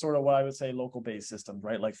lots of sort of what I would say local-based systems,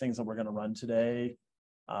 right? Like things that we're going to run today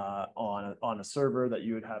on a server that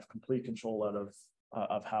you would have complete control out of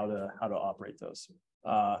how to operate those.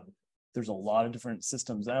 There's a lot of different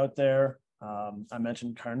systems out there. I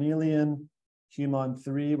mentioned Carnelian. Human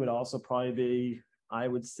 3 would also probably be, I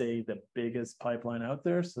would say, the biggest pipeline out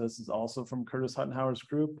there. So this is also from Curtis Huttenhauer's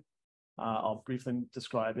group. I'll briefly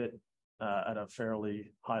describe it at a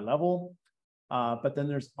fairly high level. But then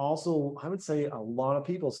there's also, I would say, a lot of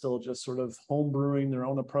people still just sort of homebrewing their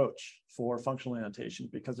own approach for functional annotation,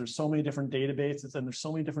 because there's so many different databases and there's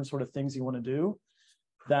so many different sort of things you want to do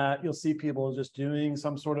that you'll see people just doing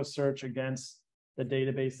some sort of search against the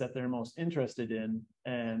database that they're most interested in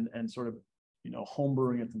and sort of,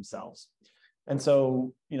 homebrewing it themselves. And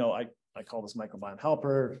so, I call this microbiome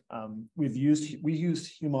helper. We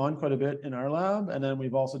used Human quite a bit in our lab, and then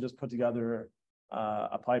we've also just put together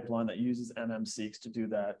a pipeline that uses MMSeq to do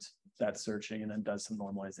that searching and then does some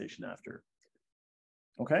normalization after.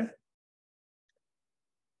 Okay.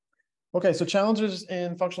 Okay, so challenges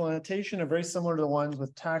in functional annotation are very similar to the ones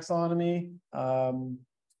with taxonomy.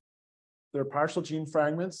 They're partial gene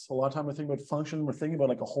fragments. A lot of time we think about function, we're thinking about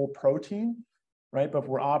like a whole protein, right? But if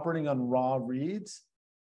we're operating on raw reads,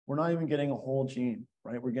 we're not even getting a whole gene,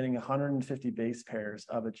 right? We're getting 150 base pairs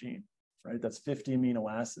of a gene, right? That's 50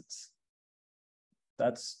 amino acids.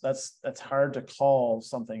 That's hard to call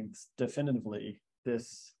something definitively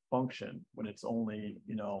this function when it's only,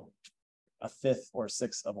 a fifth or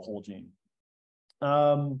sixth of a whole gene.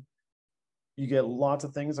 You get lots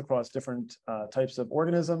of things across different types of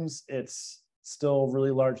organisms. It's still really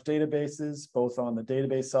large databases, both on the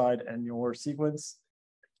database side and your sequence.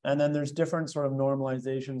 And then there's different sort of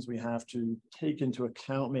normalizations we have to take into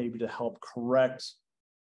account maybe to help correct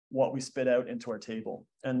what we spit out into our table.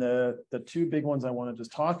 And the two big ones I want to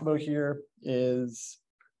just talk about here is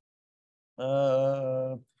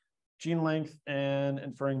gene length and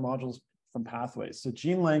inferring modules from pathways. So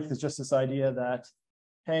gene length is just this idea that,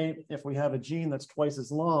 hey, if we have a gene that's twice as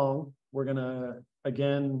long, we're gonna,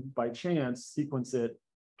 again, by chance, sequence it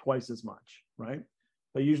twice as much, right?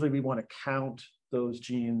 But usually we want to count those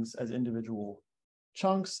genes as individual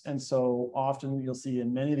chunks. And so often you'll see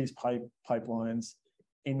in many of these pipelines,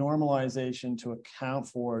 a normalization to account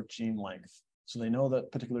for gene length. So they know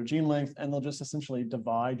that particular gene length, and they'll just essentially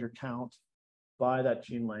divide your count by that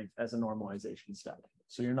gene length as a normalization step.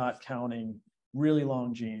 So you're not counting really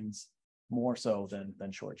long genes more so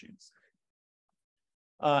than short genes.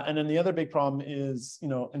 And then the other big problem is,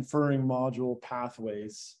 inferring module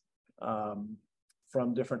pathways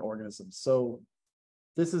from different organisms. So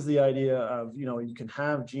this is the idea of, you can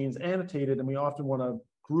have genes annotated, and we often want to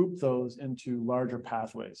group those into larger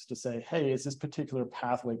pathways to say, hey, is this particular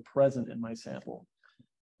pathway present in my sample?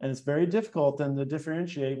 And it's very difficult then to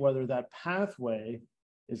differentiate whether that pathway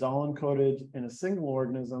is all encoded in a single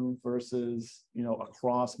organism versus,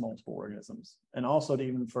 across multiple organisms. And also to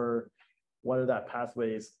even for whether that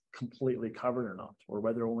pathway is completely covered or not, or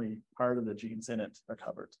whether only part of the genes in it are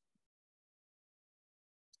covered.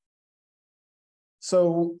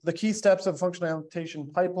 So the key steps of functional annotation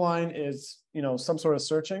pipeline is, some sort of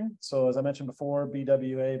searching. So as I mentioned before,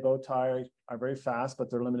 BWA, bowtie are very fast, but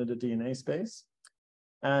they're limited to DNA space.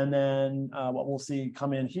 And then what we'll see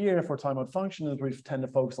come in here, if we're talking about function, is we tend to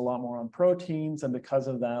focus a lot more on proteins. And because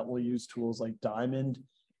of that, we'll use tools like Diamond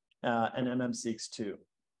and MMSeq too.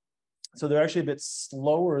 So they're actually a bit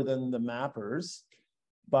slower than the mappers,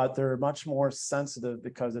 but they're much more sensitive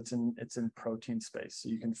because it's in protein space. So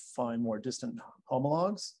you can find more distant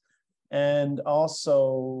homologs. And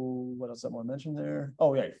also, what else I want to mention there?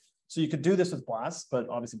 Oh, yeah. So you could do this with blasts, but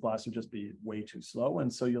obviously blasts would just be way too slow.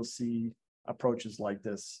 And so you'll see approaches like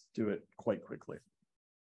this do it quite quickly.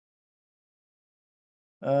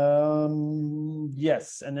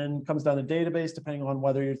 Yes, and then comes down to database, depending on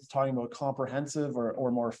whether you're talking about comprehensive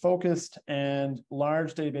or more focused. And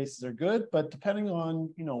large databases are good, but depending on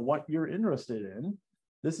what you're interested in,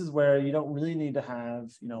 this is where you don't really need to have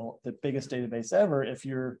the biggest database ever if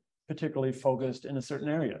you're particularly focused in a certain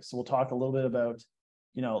area. So we'll talk a little bit about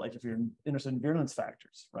like if you're interested in virulence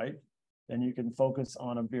factors, right? Then you can focus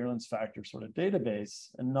on a virulence factor sort of database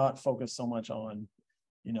and not focus so much on,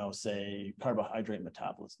 say, carbohydrate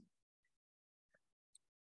metabolism.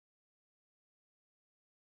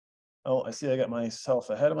 Oh, I see I got myself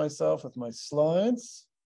ahead of myself with my slides.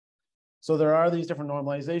 So there are these different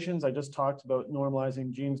normalizations. I just talked about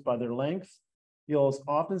normalizing genes by their length. You'll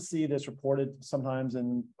often see this reported sometimes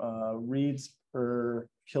in reads per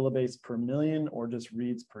kilobase per million or just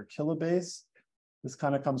reads per kilobase. This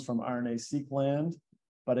kind of comes from RNA-seq land,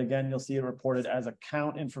 but again, you'll see it reported as a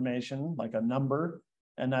count information, like a number,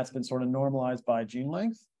 and that's been sort of normalized by gene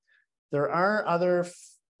length. There are other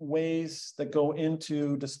ways that go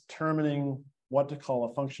into determining what to call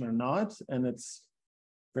a function or not, and it's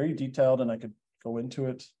very detailed, and I could go into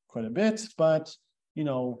it quite a bit, but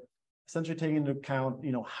essentially taking into account,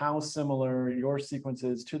 how similar your sequence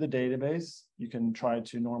is to the database. You can try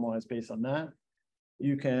to normalize based on that.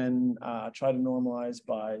 You can try to normalize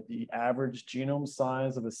by the average genome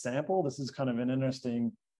size of a sample. This is kind of an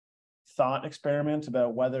interesting thought experiment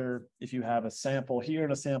about whether if you have a sample here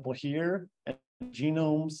and a sample here, and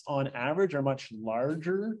genomes on average are much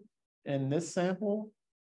larger in this sample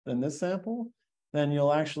than this sample, then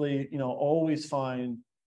you'll actually, always find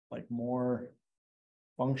like more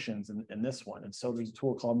functions in this one. And so there's a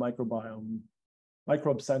tool called Microbiome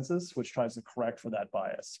microbe census, which tries to correct for that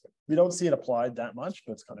bias. We don't see it applied that much,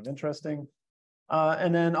 but it's kind of interesting.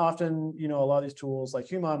 And then often, a lot of these tools like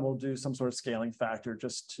Human will do some sort of scaling factor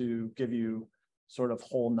just to give you sort of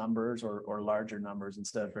whole numbers or larger numbers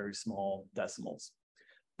instead of very small decimals.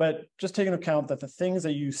 But just take into account that the things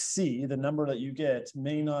that you see, the number that you get,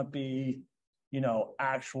 may not be,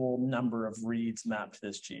 actual number of reads mapped to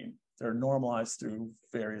this gene. They're normalized through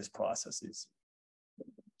various processes.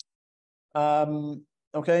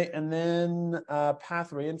 Okay, and then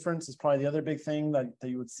pathway inference is probably the other big thing that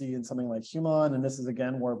you would see in something like Human. And this is,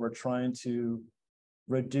 again, where we're trying to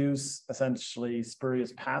reduce, essentially,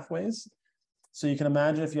 spurious pathways. So you can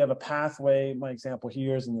imagine if you have a pathway, my example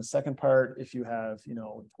here is in the second part, if you have,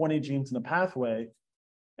 20 genes in a pathway,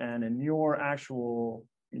 and in your actual,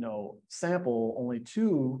 sample, only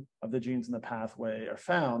 2 of the genes in the pathway are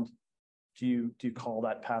found, do you call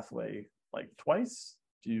that pathway like twice?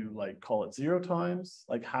 Do you call it 0 times?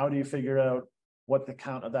 How do you figure out what the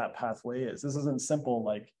count of that pathway is? This isn't simple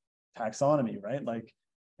taxonomy, right?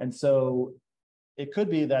 And so it could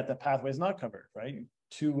be that the pathway is not covered, right?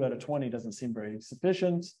 2 out of 20 doesn't seem very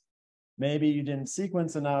sufficient. Maybe you didn't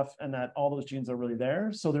sequence enough and that all those genes are really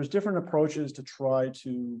there. So there's different approaches to try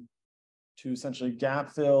to essentially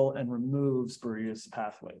gap fill and remove spurious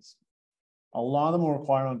pathways. A lot of them will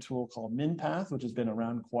require a tool called MinPath, which has been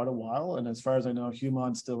around quite a while. And as far as I know,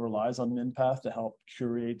 Human still relies on MinPath to help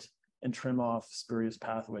curate and trim off spurious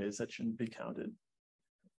pathways that shouldn't be counted.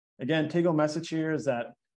 Again, take-home message here is that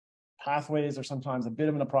pathways are sometimes a bit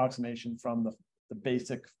of an approximation from the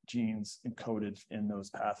basic genes encoded in those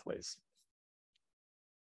pathways.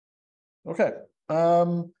 Okay,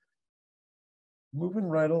 moving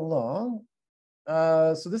right along.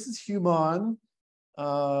 So this is Human.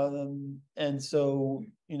 And so,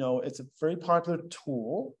 it's a very popular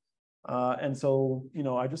tool. And so,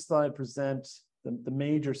 I just thought I'd present the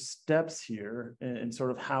major steps here and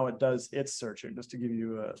sort of how it does its searching, just to give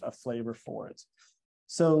you a flavor for it.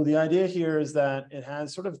 So the idea here is that it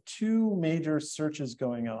has sort of 2 major searches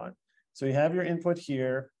going on. So you have your input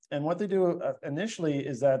here, and what they do initially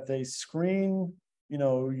is that they screen,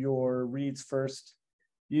 your reads first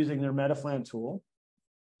using their MetaFlam tool,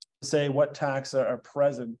 say what taxa are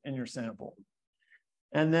present in your sample.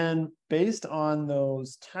 And then based on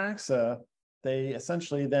those taxa, they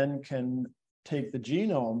essentially then can take the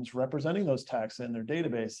genomes representing those taxa in their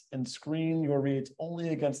database and screen your reads only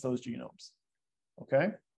against those genomes. Okay?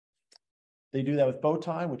 They do that with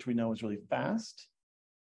Bowtie, which we know is really fast.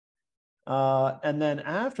 And then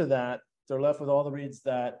after that, they're left with all the reads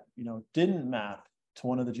that didn't map to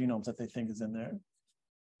one of the genomes that they think is in there.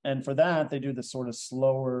 And for that, they do this sort of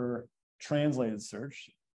slower translated search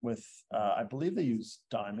with, I believe they use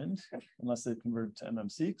Diamond, unless they convert to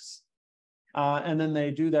MMSeqs. And then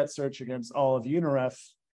they do that search against all of UNIREF,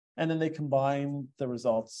 and then they combine the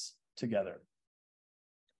results together.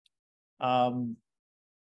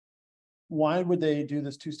 Why would they do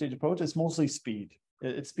this 2-stage approach? It's mostly speed.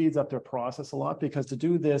 It speeds up their process a lot, because to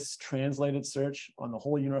do this translated search on the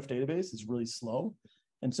whole UNIREF database is really slow.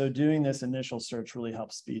 And so doing this initial search really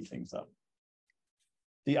helps speed things up.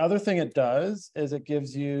 The other thing it does is it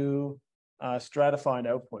gives you stratified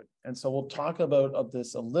output. And so we'll talk about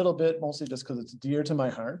this a little bit, mostly just because it's dear to my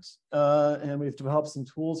heart. And we've developed some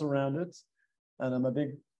tools around it. And I'm a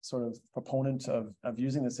big sort of proponent of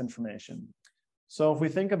using this information. So if we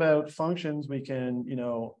think about functions, we can,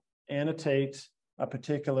 annotate a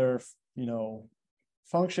particular,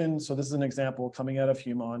 function. So this is an example coming out of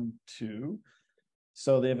Human 2.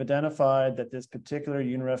 So they've identified that this particular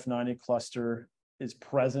UNIREF 90 cluster is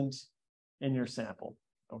present in your sample,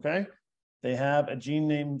 okay? They have a gene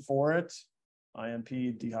name for it, IMP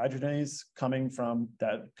dehydrogenase, come from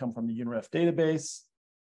the UNIREF database.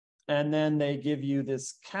 And then they give you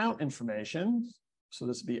this count information. So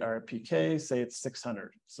this would be RPK, say it's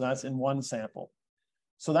 600. So that's in one sample.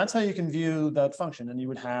 So that's how you can view that function. And you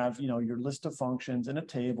would have, your list of functions in a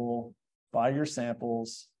table by your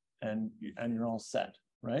samples, and you're all set,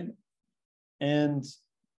 right? And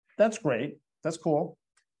that's great. That's cool.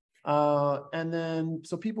 And then,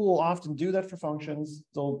 so people will often do that for functions.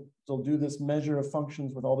 They'll do this measure of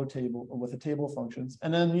functions with all their table, or with a table of functions.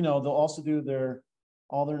 And then, they'll also do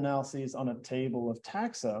all their analyses on a table of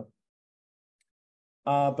taxa.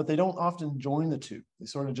 But they don't often join the two. They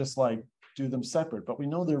sort of just do them separate, but we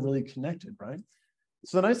know they're really connected, right?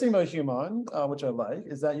 So the nice thing about Human, which I like,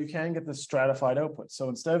 is that you can get this stratified output. So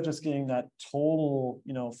instead of just getting that total,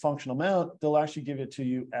 functional amount, they'll actually give it to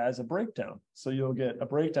you as a breakdown. So you'll get a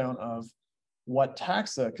breakdown of what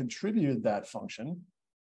taxa contributed that function.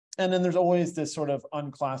 And then there's always this sort of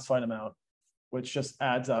unclassified amount which just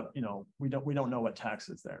adds up, we don't know what tax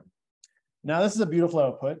is there. Now, this is a beautiful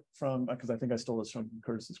output from, because I think I stole this from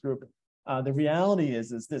Curtis's group. The reality is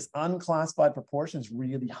this unclassified proportion is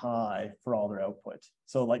really high for all their output.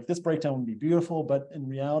 So like this breakdown would be beautiful, but in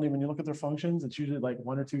reality, when you look at their functions, it's usually like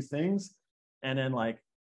one or two things. And then like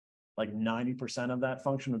 90% of that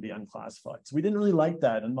function would be unclassified. So we didn't really like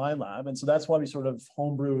that in my lab. And so that's why we sort of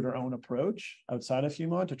homebrewed our own approach outside of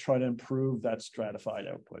Human to try to improve that stratified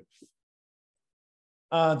output.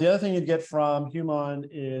 The other thing you'd get from Human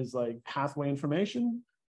is like pathway information.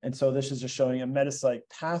 And so this is just showing a metasite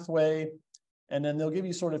pathway. And then they'll give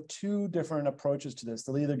you sort of two different approaches to this.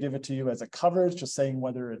 They'll either give it to you as a coverage, just saying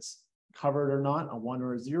whether it's covered or not, a 1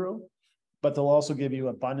 or a 0. But they'll also give you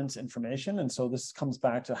abundance information. And so this comes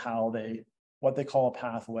back to what they call a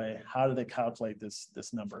pathway. How do they calculate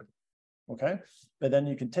this number? Okay. But then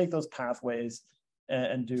you can take those pathways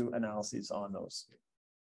and do analyses on those.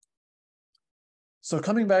 So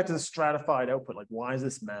coming back to the stratified output, like why does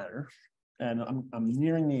this matter? And I'm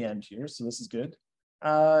nearing the end here, so this is good.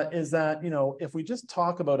 Is that, if we just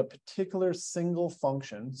talk about a particular single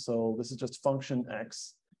function, so this is just function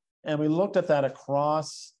X, and we looked at that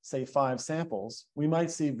across, say, 5 samples, we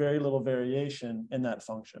might see very little variation in that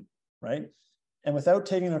function, right? And without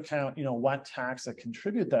taking into account, what taxa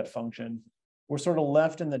contribute that function, we're sort of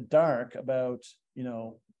left in the dark about,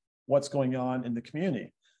 what's going on in the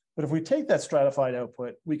community. But if we take that stratified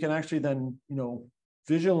output, we can actually then,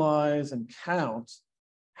 visualize and count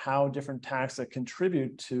how different taxa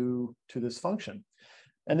contribute to this function.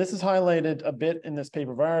 And this is highlighted a bit in this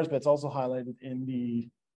paper of ours, but it's also highlighted in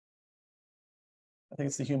I think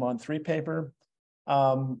it's the Human 3 paper.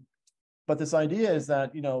 But this idea is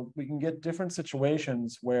that, we can get different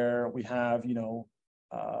situations where we have,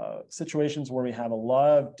 situations where we have a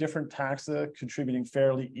lot of different taxa contributing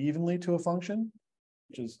fairly evenly to a function,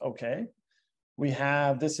 which is okay. We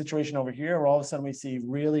have this situation over here where all of a sudden we see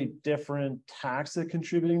really different taxa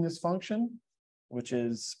contributing this function, which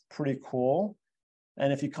is pretty cool.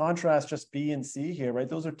 And if you contrast just B and C here, right,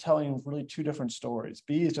 those are telling really two different stories.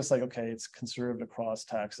 B is just like, okay, it's conserved across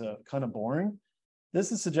taxa, kind of boring.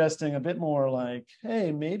 This is suggesting a bit more like,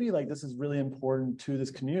 hey, maybe like this is really important to this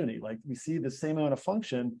community. Like we see the same amount of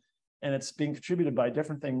function and it's being contributed by a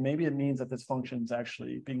different thing. Maybe it means that this function is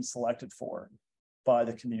actually being selected for by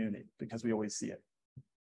the community because we always see it.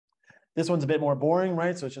 This one's a bit more boring,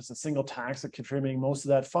 right? So it's just a single taxa contributing most of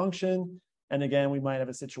that function. And again, we might have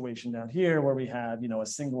a situation down here where we have, a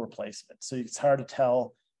single replacement. So it's hard to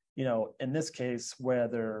tell, in this case,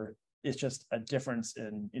 whether it's just a difference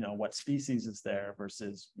in, what species is there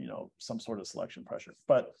versus, some sort of selection pressure.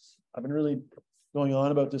 But I've been really going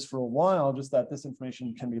on about this for a while, just that this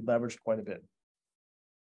information can be leveraged quite a bit.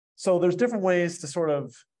 So there's different ways to sort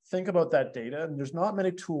of think about that data. And there's not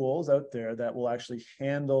many tools out there that will actually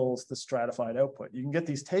handle the stratified output. You can get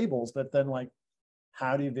these tables, but then like,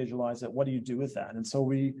 how do you visualize it? What do you do with that? And so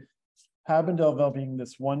we have been developing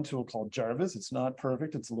this one tool called Jarvis. It's not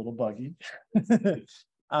perfect. It's a little buggy,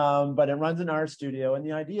 but it runs in RStudio. And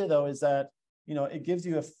the idea though, is that, it gives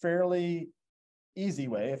you a fairly easy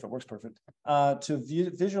way, if it works perfect,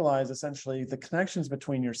 to visualize essentially the connections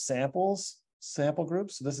between your sample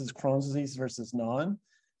groups. So this is Crohn's disease versus non,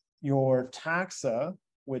 your taxa,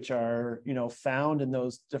 which are, found in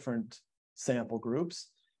those different sample groups,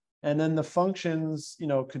 and then the functions,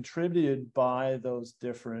 contributed by those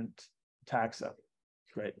different taxa.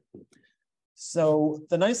 Great. So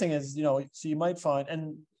the nice thing is, so you might find,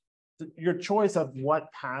 and your choice of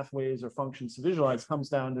what pathways or functions to visualize comes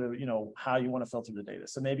down to, how you want to filter the data.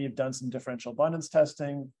 So maybe you've done some differential abundance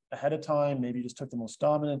testing ahead of time. Maybe you just took the most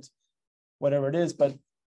dominant, whatever it is, but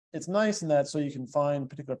it's nice in that so you can find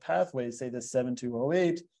particular pathways, say this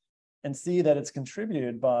 7208, and see that it's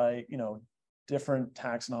contributed by, different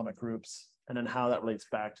taxonomic groups and then how that relates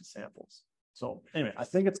back to samples. So anyway, I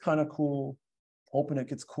think it's kind of cool, hoping it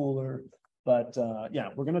gets cooler, but yeah,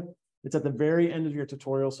 it's at the very end of your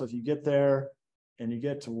tutorial. So if you get there and you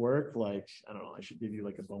get to work, like, I don't know, I should give you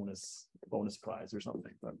like a bonus prize or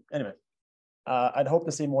something, but anyway, I'd hope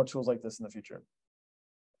to see more tools like this in the future.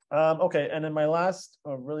 Okay, and then my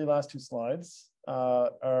really last 2 slides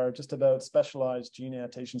are just about specialized gene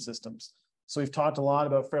annotation systems. So we've talked a lot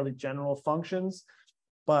about fairly general functions,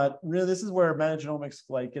 but really this is where metagenomics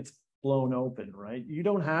gets blown open, right? You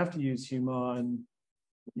don't have to use Human,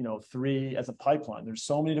 3 as a pipeline. There's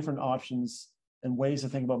so many different options and ways to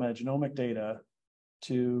think about metagenomic data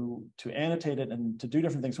to annotate it and to do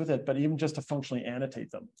different things with it, but even just to functionally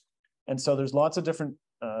annotate them. And so there's lots of different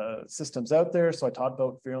systems out there. So I talked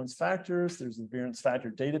about virulence factors. There's the virulence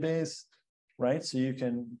factor database, right? So you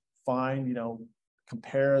can find,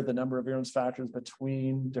 compare the number of virulence factors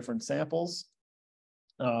between different samples.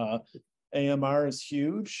 AMR is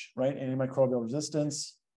huge, right? Antimicrobial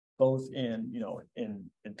resistance, both in,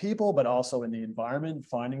 in people, but also in the environment,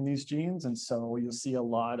 finding these genes. And so you'll see a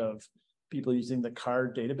lot of people using the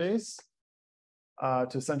CARD database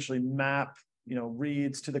to essentially map,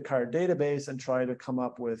 reads to the CARD database and try to come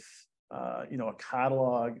up with, a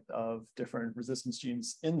catalog of different resistance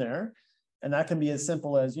genes in there. And that can be as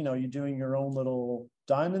simple as, you're doing your own little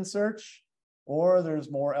diamond search, or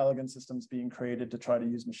there's more elegant systems being created to try to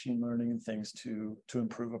use machine learning and things to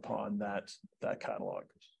improve upon that catalog.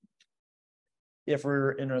 If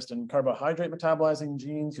we're interested in carbohydrate metabolizing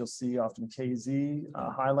genes, you'll see often KZ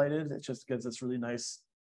highlighted. It just gives us really nice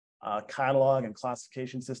catalog and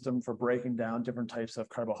classification system for breaking down different types of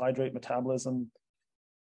carbohydrate metabolism.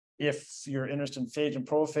 If you're interested in phage and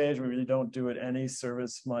prophage, we really don't do it any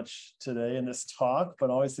service much today in this talk,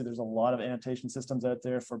 but obviously there's a lot of annotation systems out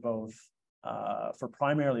there for both,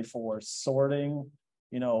 primarily for sorting,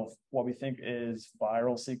 what we think is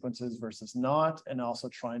viral sequences versus not, and also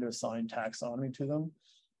trying to assign taxonomy to them.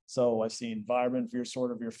 So I've seen Vibrant,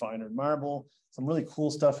 VirSort, VirFinder, and Marble, some really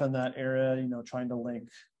cool stuff in that area, trying to link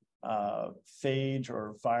phage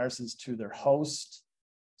or viruses to their host.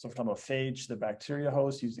 So if we're talking about phage, the bacteria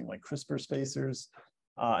host, using like CRISPR spacers,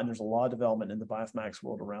 and there's a lot of development in the bioinformatics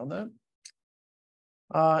world around that.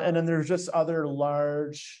 And then there's just other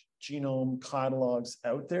large genome catalogs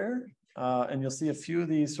out there. And you'll see a few of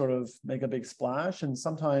these sort of make a big splash. And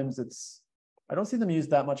sometimes I don't see them used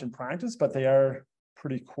that much in practice, but they are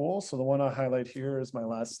pretty cool. So the one I highlight here is my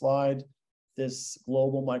last slide, this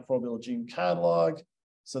global microbial gene catalog.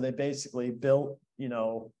 So they basically built,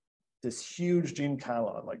 this huge gene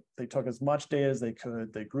catalog. Like they took as much data as they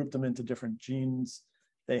could, they grouped them into different genes.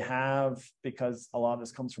 They have, because a lot of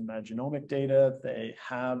this comes from metagenomic data, they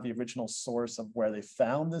have the original source of where they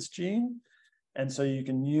found this gene. And so you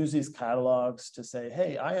can use these catalogs to say,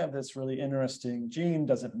 hey, I have this really interesting gene,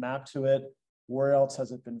 does it map to it? Where else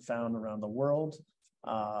has it been found around the world?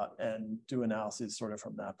 And do analysis sort of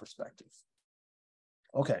from that perspective.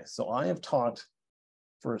 Okay, so I have talked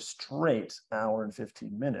for a straight hour and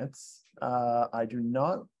 15 minutes. I do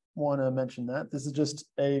not want to mention that. This is just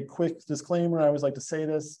a quick disclaimer. I always like to say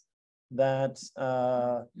this, that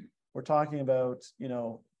we're talking about,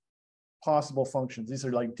 possible functions. These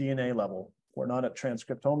are like DNA level. We're not at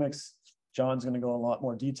transcriptomics. John's going to go in a lot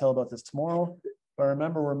more detail about this tomorrow. But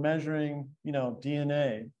remember, we're measuring,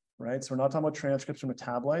 DNA, right? So we're not talking about transcripts or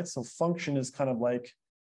metabolites. So function is kind of like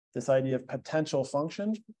this idea of potential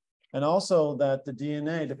function. And also that the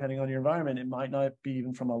DNA, depending on your environment, it might not be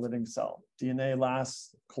even from a living cell. DNA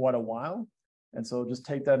lasts quite a while. And so just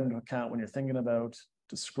take that into account when you're thinking about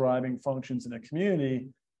describing functions in a community.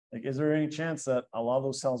 Like, is there any chance that a lot of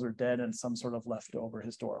those cells are dead and some sort of leftover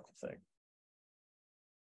historical thing?